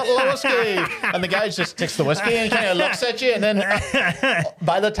a bottle of whiskey? And the guy just takes the whiskey and kind of looks at you, and then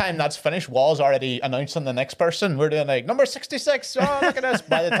by the time that's finished, Waugh's already announcing the next person. We're doing like number 66. Oh, look at this.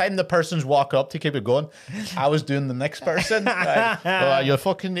 By the time the person's walk up to keep it going, I was doing the next person. Like, you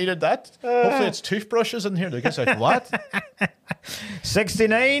fucking needed that. Hopefully it's toothbrushes in here. The guy's like, what?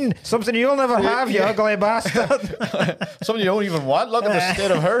 69, something you'll never have, you ugly bastard. Something you don't even want. Look at the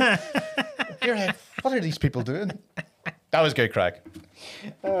state of her. You're like, what are these people doing? That was good crack.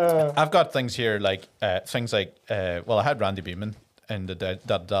 I've got things here like I had Randy Beaman and the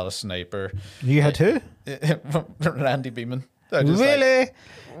Dallas Sniper. You had who? Randy Beaman. Willie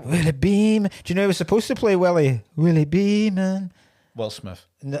Beaman. Do you know he was supposed to play Willie Beaman? Will Smith.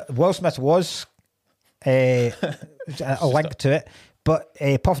 No, Will Smith was a link to it, but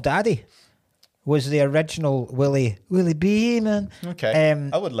Puff Daddy was the original Willie Beaman. Okay,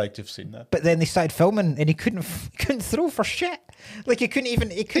 I would like to have seen that. But then they started filming, and he couldn't throw for shit. Like he couldn't even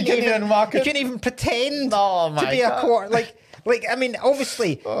pretend to be a quarter. Like I mean,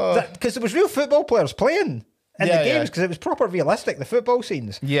 obviously, because there was real football players playing in the games because it was proper realistic, the football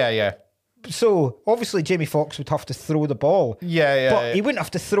scenes. Yeah. So obviously Jamie Foxx would have to throw the ball. But he wouldn't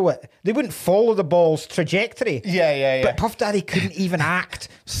have to throw it. They wouldn't follow the ball's trajectory. Yeah. But Puff Daddy couldn't even act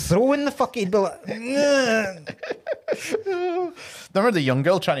throwing the fucking ball. Remember the young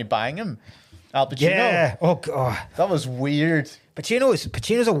girl trying to bang him? Al Pacino. Yeah. Oh God. That was weird.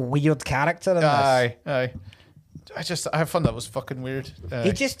 Pacino's a weird character in this. Aye. I found that was fucking weird.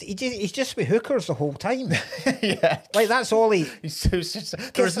 He's just with hookers the whole time. Yeah. Like that's all he.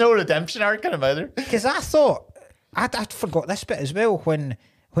 There was no redemption arc in him either. Because I thought I'd forgot this bit as well when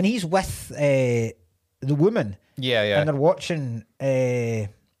he's with the woman. Yeah. And they're watching the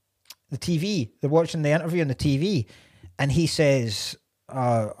TV. They're watching the interview on the TV, and he says,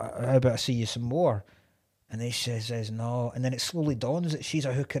 "How about I see you some more?" And then she says no, and then it slowly dawns that she's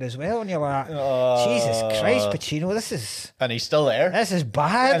a hooker as well, and you're like, Jesus Christ, Pacino, this is... And he's still there. This is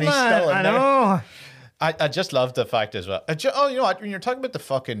bad, and man. He's still in I there. know. I just love the fact as well. You know what? When you're talking about the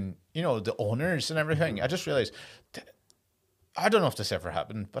fucking, the owners and everything, I just realized, I don't know if this ever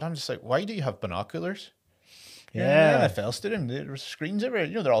happened, but I'm just like, why do you have binoculars? Yeah. In the NFL stadium, there's screens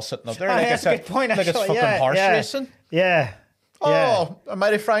everywhere. They're all sitting up there. That's a good point, like it's fucking horse racing. Yeah. Oh, a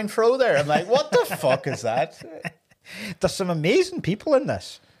mighty fine throw there. I'm like, what the fuck is that? There's some amazing people in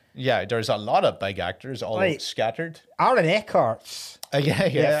this. Yeah, there's a lot of big actors all scattered. Aaron Eckhart's the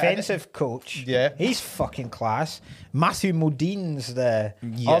offensive coach. Yeah. He's fucking class. Matthew Modine's the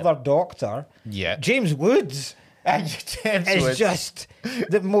other doctor. Yeah. James Woods is just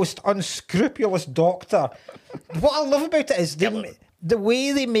the most unscrupulous doctor. What I love about it is the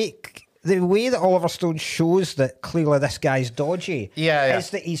way they make... The way that Oliver Stone shows that clearly this guy's dodgy is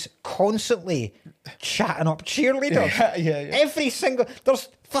that he's constantly chatting up cheerleaders. Yeah. Every single... There's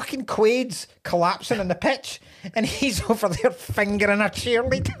fucking Quaid's collapsing in the pitch and he's over there fingering a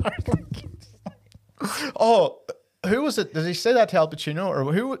cheerleader. Oh, who was it? Did he say that to Al Pacino? Or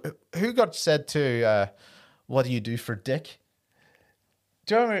who got said to, what do you do for dick?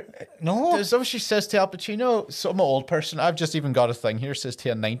 Do you remember? No. She says to Al Pacino, some old person, I've just even got a thing here, says to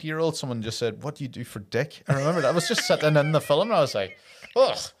a 90-year-old, someone just said, what do you do for dick? I remember that. I was just sitting in the film and I was like,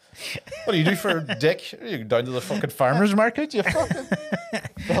 ugh. What do you do for a dick? You go down to the fucking farmer's market, you fucking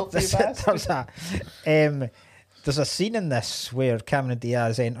filthy bastard. There's a scene in this where Cameron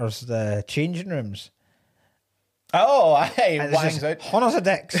Diaz enters the changing rooms. Oh, hey, And wangs there's out. just hundreds of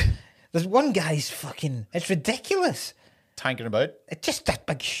dicks. There's one guy's fucking... It's ridiculous. Tanking about. It's just that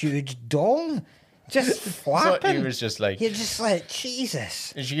big, huge dong. Just So flapping. he was just like... You're just like,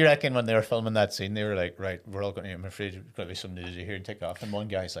 Jesus. You reckon when they were filming that scene, they were like, right, we're all going to... I'm afraid there's going to be some nudity here and take off. And one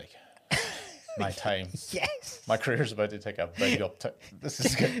guy's like, my time. Yes. My career's about to take a big up. This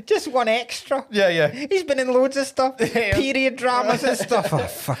is good. Just one extra. Yeah. He's been in loads of stuff. Yeah. Period dramas and stuff. Oh,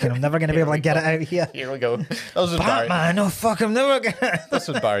 fucking, I'm never going to be able to get it out here. Here we go. That was what Barry, Batman, oh, fuck, I'm never going to... that's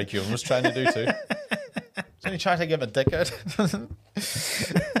what Barry Keoghan was trying to do too. So he tried to give him a dick out.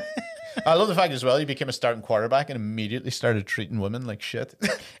 I love the fact as well he became a starting quarterback and immediately started treating women like shit.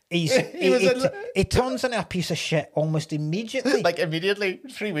 He turns into a piece of shit almost immediately. Like immediately,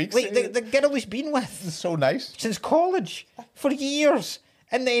 3 weeks. Like the girl he's been with So nice. since college for years,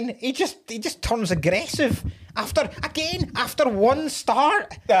 and then he just turns aggressive after one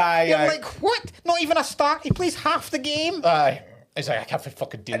start. Aye, You're aye. like, what? Not even a start. He plays half the game. Aye. He's like, I can't be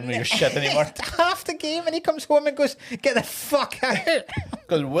fucking dealing with your shit anymore. Half the game, and he comes home and goes, "Get the fuck out!"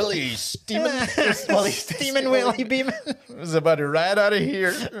 Because Willie's steaming. Steaming Willie Beaman. was about to ride out of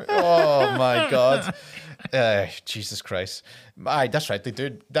here. Oh my God. Jesus Christ. Aye, that's right. They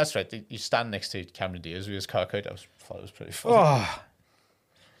do. That's right. You stand next to Cameron Diaz with his cock out. Thought it was pretty funny. Oh,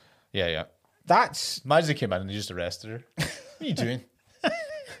 Yeah. that's Imagine they came in and they just arrested her. What are you doing?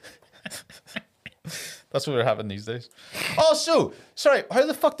 That's what we're having these days. Oh, so, sorry, how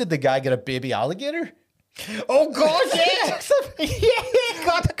the fuck did the guy get a baby alligator? oh god, yeah, yeah.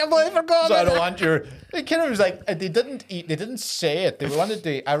 God, I completely forgot. So I about don't that. want your... It kind of was like, they didn't say it. They wanted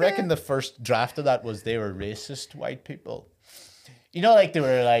to... I reckon the first draft of that was they were racist white people. You know, like,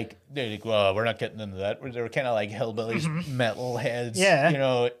 they're like, well, we're not getting into that. They were kind of like hillbillies, metal heads, Yeah. you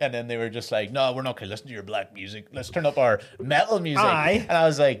know, and then they were just like, no, we're not going to listen to your black music. Let's turn up our metal music. Aye. And I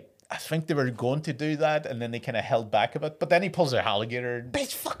was like, I think they were going to do that, and then they kind of held back a bit. But then he pulls a alligator. But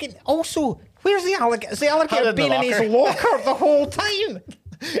it's fucking... Also, where's the alligator? Has the alligator in the been in his locker. locker the whole time?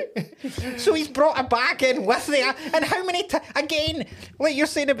 So he's brought it back in with the... And how many... Again, like you're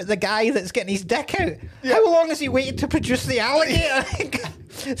saying about the guy that's getting his dick out. Yeah. How long has he waited to produce the alligator?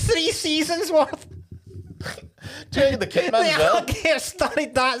 3 seasons worth. Doing the kit man The as well. alligator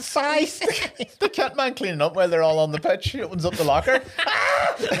started that size. The kit man cleaning up while they're all on the pitch. He opens up the locker.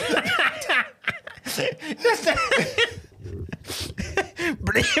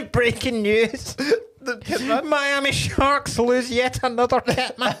 Breaking news. The kit man. Miami Sharks lose yet another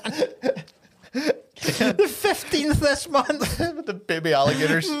Hitman. The 15th this month. With the baby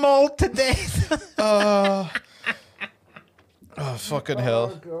alligators. Mauled to death. Oh, fucking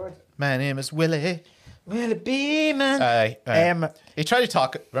hell. God. My name is Willie. Willie Beaman. Aye. He tried to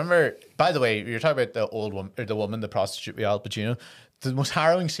talk. Remember, by the way, you're talking about the old woman, or the woman, the prostitute with Al Pacino. The most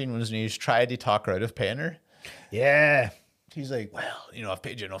harrowing scene was when he tried to talk her out of paying her. Yeah. He's like, well, you know, I've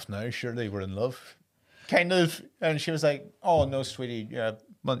paid you enough now. Surely we're in love. Kind of. And she was like, oh, no, sweetie. Yeah,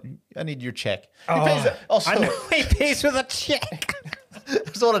 I need your check. He pays it. Also, I know he pays with a check.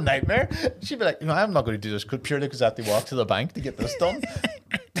 it's not a nightmare. She'd be like, you know, I'm not going to do this purely because I have to walk to the bank to get this done.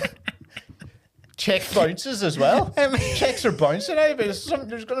 Check bounces as well. Checks are bouncing. There's going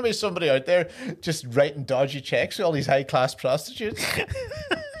to be somebody out there just writing dodgy checks with all these high-class prostitutes.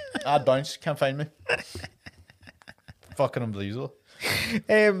 I'd bounce. Can't find me. Fucking unbelievable.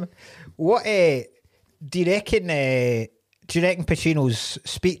 What do you reckon? Do you reckon Pacino's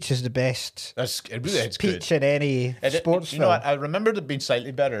speech is the best It's speech good. in any sports You film? know what? I remembered it being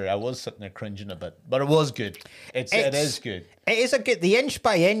slightly better. I was sitting there cringing a bit, but it was good. It is good. It is a good. The inch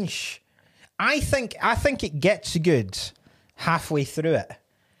by inch. I think it gets good halfway through it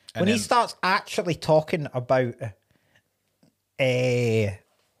when he starts actually talking about Bernie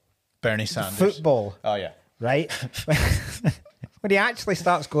Sanders. football. Oh yeah. Right? When he actually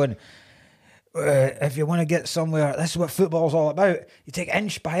starts going, if you want to get somewhere, this is what football's all about. You take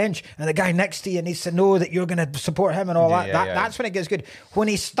inch by inch, and the guy next to you needs to know that you're going to support him and all that. That's when it gets good. When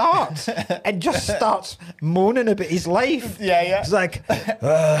he starts and just starts moaning about his life. Yeah. It's like,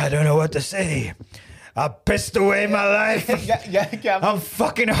 I don't know what to say. I pissed away my life. Yeah. I'm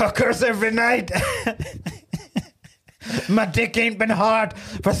fucking hookers every night. My dick ain't been hard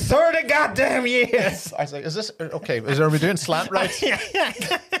for 30 goddamn years. I was like, is this okay? Are we doing slant right?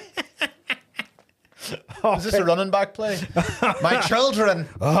 Is this a running back play? My children.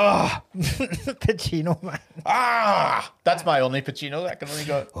 Oh, Pacino, man. That's my only Pacino. I can only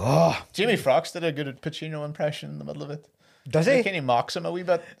go. Oh, Jamie Foxx did a good Pacino impression in the middle of it. Does He he? kind of mocks him a wee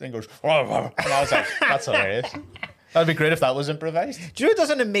bit and goes, "Wah, wah." And I was like, that's hilarious. That'd be great if that was improvised. Do you know who does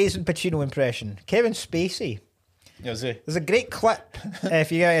an amazing Pacino impression? Kevin Spacey. Is he? There's a great clip,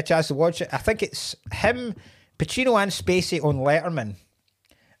 if you get a chance to watch it. I think it's him, Pacino and Spacey on Letterman.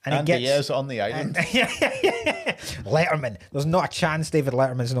 And he is on the island. Letterman. There's not a chance David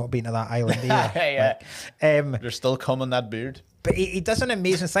Letterman's not been to that island either. Yeah. Like, They're still combing that beard. but he does an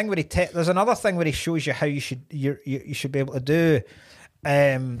amazing thing where there's another thing where he shows you how you should be able to do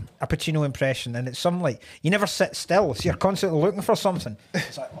a Pacino impression, and it's something like you never sit still, so you're constantly looking for something.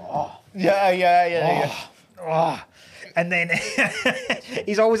 It's like, oh, Yeah. oh. And then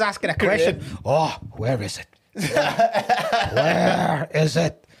he's always asking a question. Oh, where is it? Where is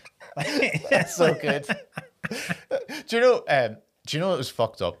it? That's so good. Do you know what was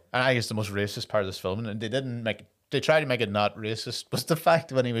fucked up? And I guess the most racist part of this film, and they tried to make it not racist, was the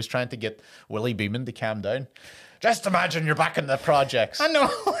fact when he was trying to get Willie Beaman to calm down. Just imagine you're back in the projects. I know.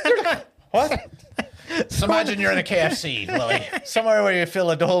 What? Just imagine you're in a KFC, Willie. Somewhere where you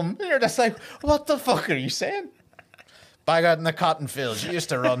feel at home. And you're just like, what the fuck are you saying? Back out in the cotton fields, you used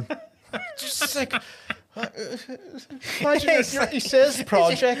to run. Just like... Imagine he says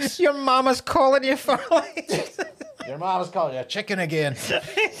projects. Your mama's calling you for like... Your mama's calling you a chicken again.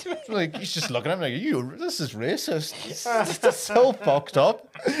 Like, he's just looking at me like, this is racist. This is so fucked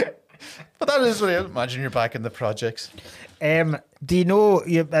up. But that is what imagine you're back in the projects. Do you know,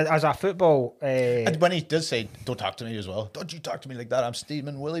 as a football... And when he does say, don't talk to me as well. Don't you talk to me like that. I'm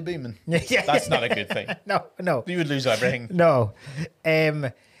Stephen Willie Beaman. Yeah. That's not a good thing. No. You would lose everything. No.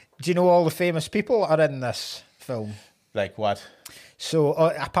 Do you know all the famous people are in this film? Like what? So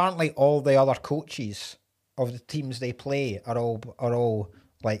apparently all the other coaches of the teams they play are all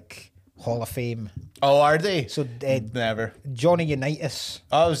like Hall of Fame. Oh, are they? So Never. Johnny Unitas.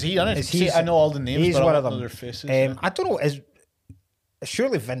 Oh, is he on it? See, I know all the names, He's but one I of don't know them. their faces. I don't know. Is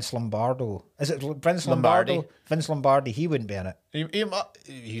surely Vince Lombardo? Is it Vince Lombardi. Lombardo? Vince Lombardi. He wouldn't be in it.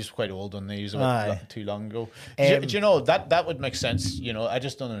 He's quite old on these. Too long ago. Do you know that would make sense? You know, I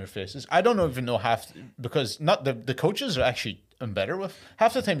just don't know their faces. I don't even know because not the coaches are actually I'm better with.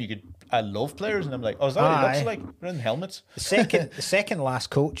 Half the time I love players and I'm like, oh, is that what he looks like? They're in helmets. The second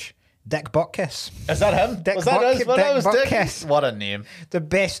last coach, Dick Butkus. Is that him? Dick was that Buck- his? What Dick was Butkus. Dick? What a name! The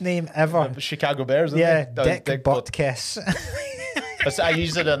best name ever. The Chicago Bears. Yeah, Isn't it? Dick Butkus. I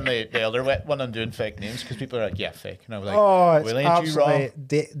use it on the other when I'm doing fake names because people are like, yeah, fake, and I'm like, Oh, it's Willie, ain't you wrong?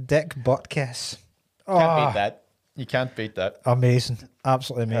 absolutely Dick Butkus. Can't beat that. You can't beat that. Amazing.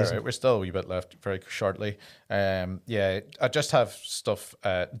 Absolutely amazing. All right, we're still a wee bit left very shortly. Yeah, I just have stuff.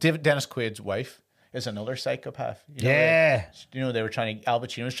 Dennis Quaid's wife is another psychopath. You know, they were Al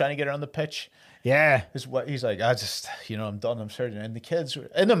Pacino was trying to get her on the pitch. Yeah. He's like, I'm done. I'm sorry. And the kids were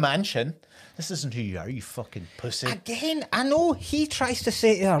in a mansion. This isn't who you are, you fucking pussy. Again, I know he tries to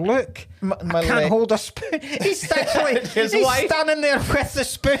say to her, look, I can't leg. hold a spoon. He's standing there with the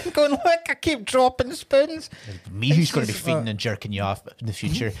spoon going, look, I keep dropping spoons. Me who's going to be feeding and jerking you off in the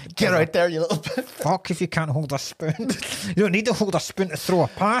future. Get out there, you little bit. Fuck if you can't hold a spoon. You don't need to hold a spoon to throw a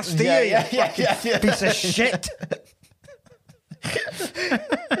pass, do you? Yeah. Piece of shit.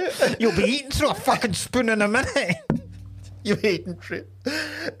 You'll be eating through a fucking spoon in a minute. You eating through.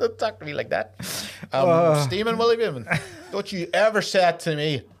 Don't talk to me like that. Stephen Willie Beaman. Don't you ever say that to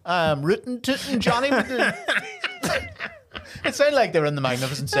me. I'm rootin' tootin' Johnny. It sounded like they were in the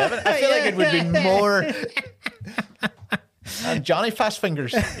Magnificent Seven. I feel like it would be more. And Johnny Fast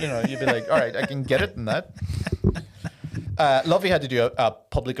Fingers. You know, you'd be like, all right, I can get it in that. Lovey had to do a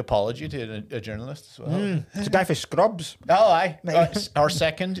public apology to a journalist as well. It's a guy for Scrubs. Oh, aye. Our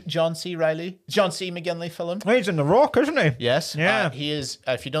second John C. McGinley film. Oh, he's in The Rock, isn't he? Yes. Yeah. He is.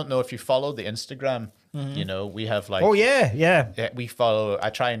 If you don't know, if you follow the Instagram, you know, we have like. Oh, yeah. We follow.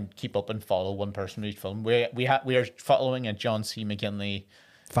 I try and keep up and follow one person each film. We are following a John C. McGinley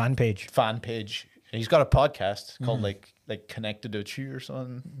fan page. And he's got a podcast called like Connected to Chew or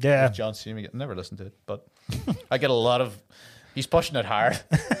something. Yeah. With John C. McGinley. Never listened to it, but I get a lot of. He's pushing it hard.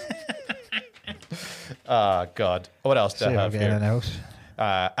 Oh God! What else do I have here?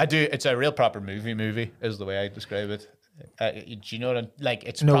 I do. It's a real proper movie. Is the way I describe it. Do you know what I'm like?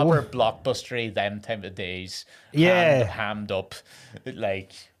 It's proper blockbustery. Them type of days. Yeah. Hammed up,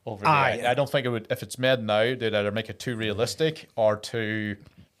 like over there. I don't think it would. If it's made now, they'd either make it too realistic or too.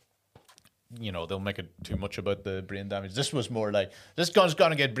 You know, they'll make it too much about the brain damage. This was more like, this gun's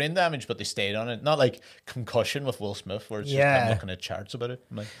going to get brain damage, but they stayed on it. Not like Concussion with Will Smith, where it's just I'm looking at charts about it.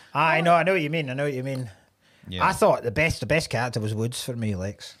 I'm like, I know what you mean. Yeah. I thought the best character was Woods for me,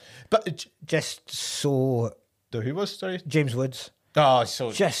 Lex. But Just so... who was, sorry? James Woods. Oh,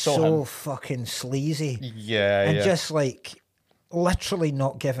 just so so him. fucking sleazy. Yeah, And yeah. just like literally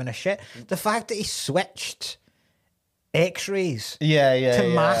not giving a shit. The fact that he switched X-rays Yeah, to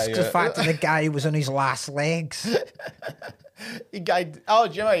mask the yeah. fact that the guy was on his last legs. The guy, oh,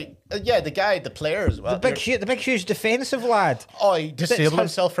 do you know, yeah, the player as well. The big huge defensive lad. Oh, he disabled has-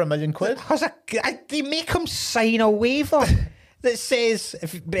 himself for £1 million. They make him sign a waiver that says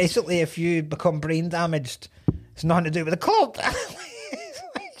if you become brain damaged, it's nothing to do with the club.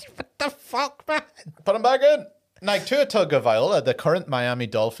 What the fuck, man? Put him back in. Now, Tua Tagovailoa, the current Miami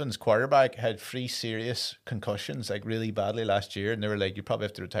Dolphins quarterback, had 3 serious concussions, like really badly last year, and they were like, "You probably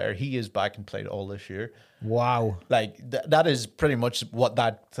have to retire." He is back and played all this year. Wow. Like that is pretty much what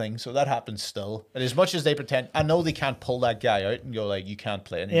that thing. So that happens still. And as much as they pretend, I know they can't pull that guy out and go like, "You can't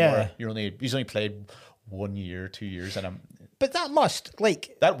play anymore." Yeah. He's only played 1 year, 2 years, and But that must,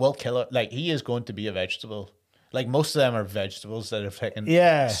 like... that will kill it. Like, he is going to be a vegetable. Like, most of them are vegetables that have taken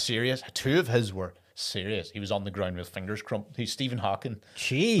serious. 2 of his were serious. He was on the ground with fingers crumpled. He's Stephen Hawking.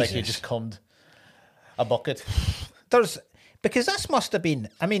 Jesus. Like, he just cummed a bucket. Because this must have been...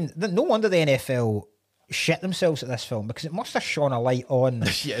 I mean, no wonder the NFL shit themselves at this film, because it must have shone a light on...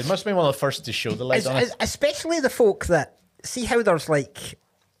 Yeah, it must have been one of the first to show the light on it. Especially the folk that... See how there's, like...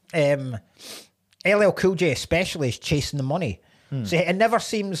 LL Cool J especially is chasing the money. So it never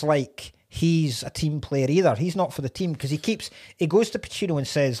seems like he's a team player either. He's not for the team, because he goes to Pacino and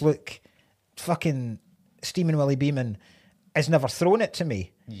says, "Look, fucking Steaming Willie Beaman has never thrown it to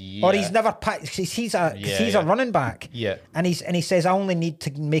me." Yeah. Or he's never he's a running back. Yeah. And he says, "I only need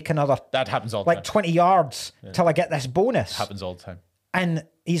to make another That happens all the like time. 20 yards till I get this bonus." Happens all the time. And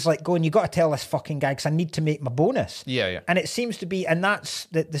he's like going, "You got to tell this fucking guy, because I need to make my bonus." Yeah, yeah. And it seems to be, and that's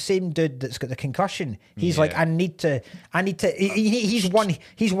the same dude that's got the concussion. He's like, I need to.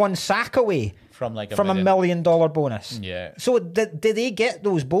 He's one sack away From like $1 million bonus. Yeah. So do they get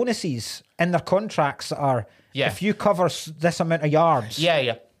those bonuses in their contracts that are, if you cover this amount of yards? Yeah,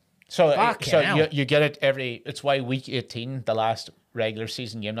 yeah. So, Fucking hell. you get it it's why week 18, the last regular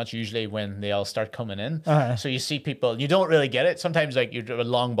season game, that's usually when they all start coming in. So you see people, you don't really get it. Sometimes like you're a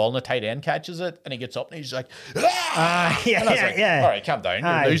long ball and the tight end catches it and he gets up and he's like, "Ah!" And I was like, all right, calm down.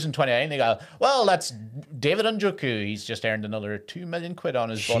 You're losing 29. They go, well, that's David Njoku. He's just earned another £2 million on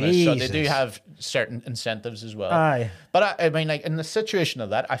his bonus. So they do have certain incentives as well. But I mean, like in the situation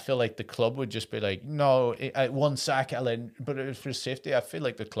of that, I feel like the club would just be like, no, one sack, but for safety, I feel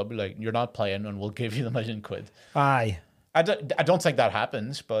like the club would be like, you're not playing and we'll give you the £1 million. I don't think that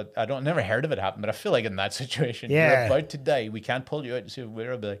happens, but never heard of it happen. But I feel like in that situation, you're about to die. We can't pull you out and say,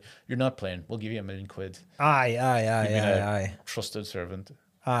 we'll be like, you're not playing. We'll give you £1 million. Aye. Trusted servant.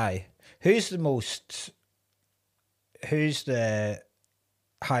 Aye. Who's the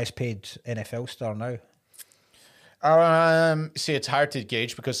highest paid NFL star now? See, it's hard to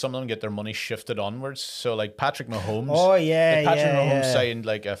gauge because some of them get their money shifted onwards. So, like Patrick Mahomes. Oh yeah, Patrick Mahomes signed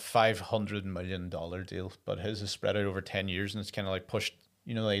like a $500 million deal, but his is spread out over 10 years, and it's kind of like pushed.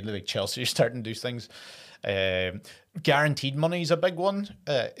 You know, like Chelsea are starting to do things. Guaranteed money is a big one.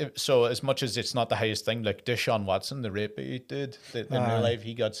 So as much as it's not the highest thing, like Deshaun Watson, the rape he did in real life,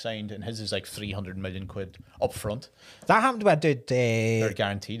 he got signed, and his is like £300 million up front. That happened to a dude. They're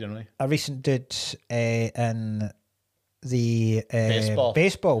guaranteed, anyway. A recent dude in the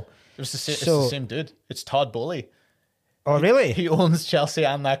baseball. It's the same dude. It's Todd Bowley. Oh, really? He owns Chelsea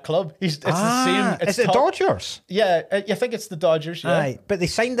and that club. It's the same. It's the Dodgers. Yeah, I think it's the Dodgers. Yeah. Aye, but they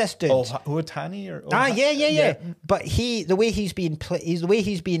signed this dude. Ohtani or yeah. But the way he's being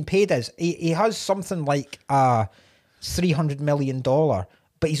paid is he has something like $300 million,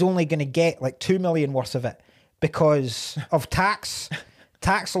 but he's only going to get like $2 million worth of it because of tax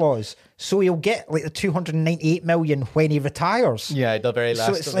laws. So he'll get like the $298 million when he retires. Yeah, the very last.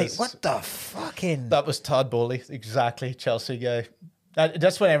 So it's like, what the fucking... That was Todd Bowley, exactly, Chelsea guy.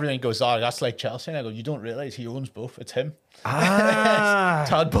 That's when everything goes, oh, that's like Chelsea. And I go, you don't realise he owns both. It's him.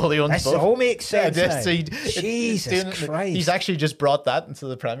 Todd Bowley owns both. This all makes sense. Jesus Christ. He's actually just brought that into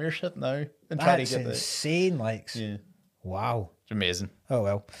the Premiership now. And That's insane, wow. It's amazing. Oh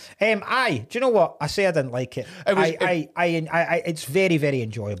well. Do you know what? I say I didn't like it. It's very, very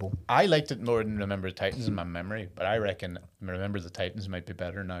enjoyable. I liked it more than Remember the Titans in my memory, but I reckon Remember the Titans might be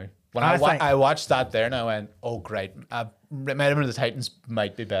better now. When I watched that there and I went, oh great, Remember the Titans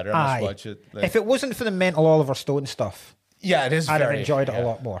might be better. I must watch it. If it wasn't for the mental Oliver Stone stuff, it is. I'd have enjoyed it a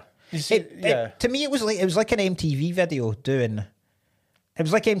lot more. To me, it was like an MTV video doing. It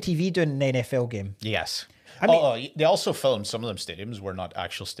was like MTV doing an NFL game. Yes. I mean, they also filmed some of them stadiums were not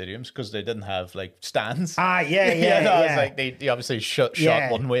actual stadiums because they didn't have like stands. Yeah. It's like they obviously shot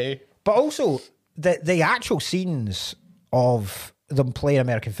one way. But also the actual scenes of them playing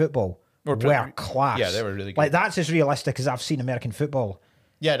American football were class. Yeah, they were really good. Like, that's as realistic as I've seen American football.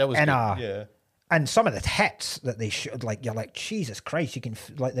 Yeah, that was And, good. Yeah. And some of the hits that they should, like, you're like, Jesus Christ, you can,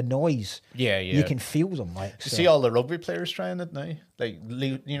 like, the noise. Yeah. You can feel them. Like, You see all the rugby players trying it now? Like,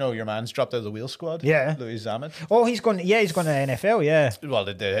 you know, your man's dropped out of the wheel squad. Yeah. Louis Zammit. Oh, he's going to NFL, yeah. Well,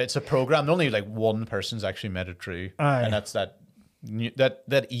 it's a program. Only like one person's actually made it through. Aye. And that's that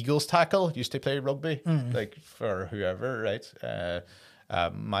Eagles tackle used to play rugby, like for whoever, right?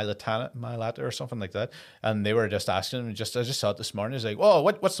 Milata or something like that, and they were just asking him. I just saw it this morning. He's like, "Oh,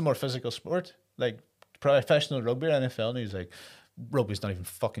 what's the more physical sport? Like professional rugby or NFL?" And he's like, "Rugby's not even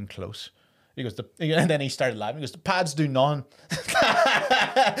fucking close." He goes, and then he started laughing. He goes, "The pads do none."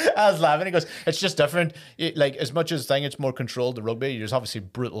 I was laughing. He goes, "It's just different. Like as much as it's more controlled. The rugby, there's obviously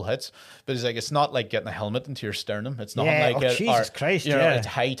brutal hits, but he's like, it's not like getting a helmet into your sternum. It's not like Jesus Christ, you know, it's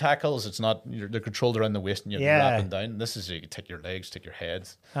high tackles. It's not they're controlled around the waist and you're wrapping down. This is you take your legs, take your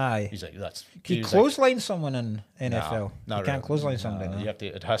heads." Aye. He's like, "That's." Can you clothesline someone in NFL? No, you can't clothesline somebody. You have to.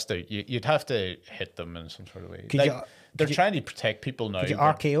 It has to. You'd have to hit them in some sort of way. They're you- trying to protect people now. Could you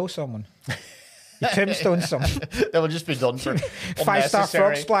RKO someone? You tombstone someone. That will just be done for 5-star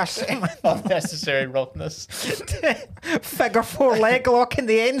frog splash. unnecessary roughness. Figure 4 leg lock in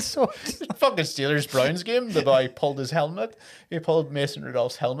the end zone. Fucking Steelers Browns game. The boy pulled his helmet. He pulled Mason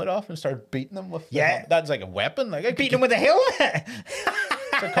Rudolph's helmet off and started beating him with. That's like a weapon. Like Beating him with a helmet.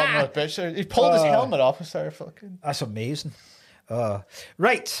 He pulled his helmet off and started fucking. That's amazing.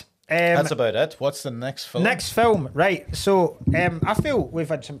 Right. That's about it. What's the next film? Next film, right. So I feel we've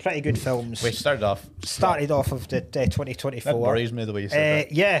had some pretty good films. We started off of the 2024. That worries me the way you said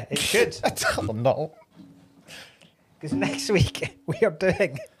that. Yeah, it should. Oh, no. Because next week we are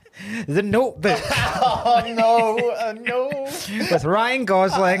doing The Notebook. No. With Ryan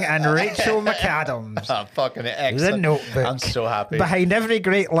Gosling and Rachel McAdams. Oh, fucking excellent. The Notebook. I'm so happy. Behind every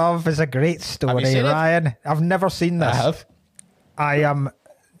great love is a great story, Ryan. I've never seen this. I have. I am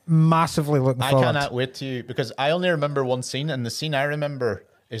massively looking forward. I cannot wait to, because I only remember one scene, and the scene I remember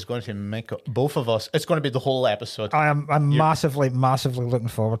is going to make both of us. It's going to be the whole episode. I'm massively looking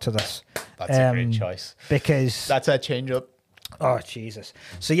forward to this. That's a great choice. Because that's a change up. Oh, Jesus.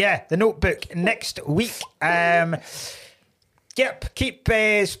 So, yeah, The Notebook next week. Yep, keep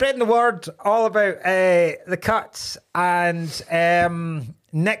spreading the word all about the cuts. And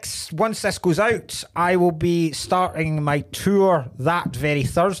once this goes out, I will be starting my tour that very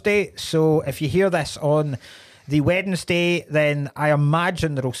Thursday. So if you hear this on the Wednesday, then I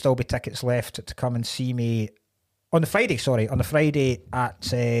imagine there will still be tickets left to come and see me on the Friday at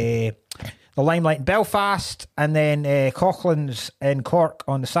the Limelight in Belfast, and then Coughlin's in Cork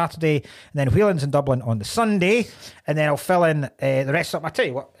on the Saturday, and then Whelan's in Dublin on the Sunday, and then I'll fill in the rest of them. I tell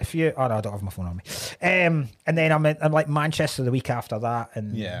you what, no, I don't have my phone on me. And then I'm like Manchester the week after that,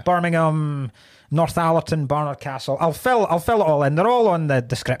 and Birmingham, Northallerton, Barnard Castle. I'll fill it all in. They're all on the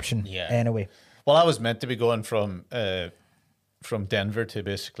description anyway. Well, I was meant to be going from Denver to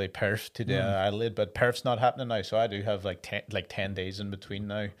basically Perth to Adelaide, but Perth's not happening now, so I do have like 10 days in between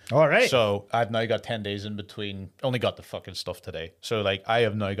now. All right. So I've now got 10 days in between. Only got the fucking stuff today. So like I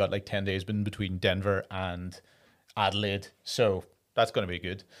have now got like 10 days in between Denver and Adelaide. So that's going to be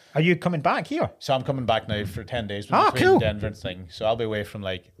good. Are you coming back here? So I'm coming back now for 10 days between cool. Denver and thing. So I'll be away from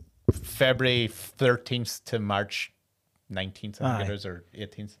like February 13th to March 19th, I think it is, or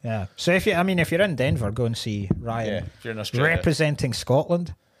 18th. Yeah. So if you're in Denver, go and see Ryan. Yeah, if you're in Australia. Representing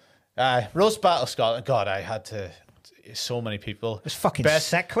Scotland. Roast Battle Scotland. God, I had to. So many people. It was fucking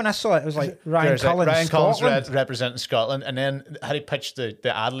sick when I saw it. It was like Ryan Cullen's representing Scotland, and then had he pitched the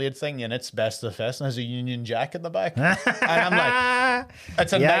Adelaide thing, and it's best of the fest, and has a Union Jack in the back, and I'm like,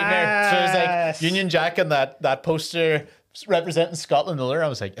 it's a nightmare. So it's like Union Jack and that poster representing Scotland. I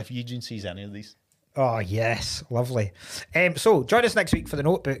was like, if Eugene sees any of these. Oh, yes. Lovely. So, join us next week for The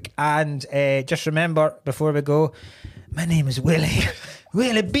Notebook. And just remember, before we go, my name is Willie.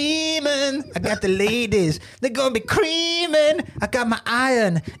 Willie Beaman. I got the ladies. They're going to be creaming. I got my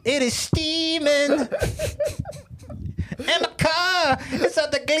iron. It is steaming. And my car, it's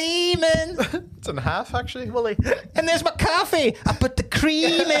at the gleaming. It's in half, actually, Willie. And there's my coffee. I put the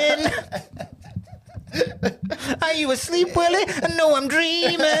cream in. Are you asleep, Willie? No, I'm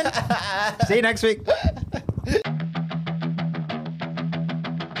dreaming. See you next week.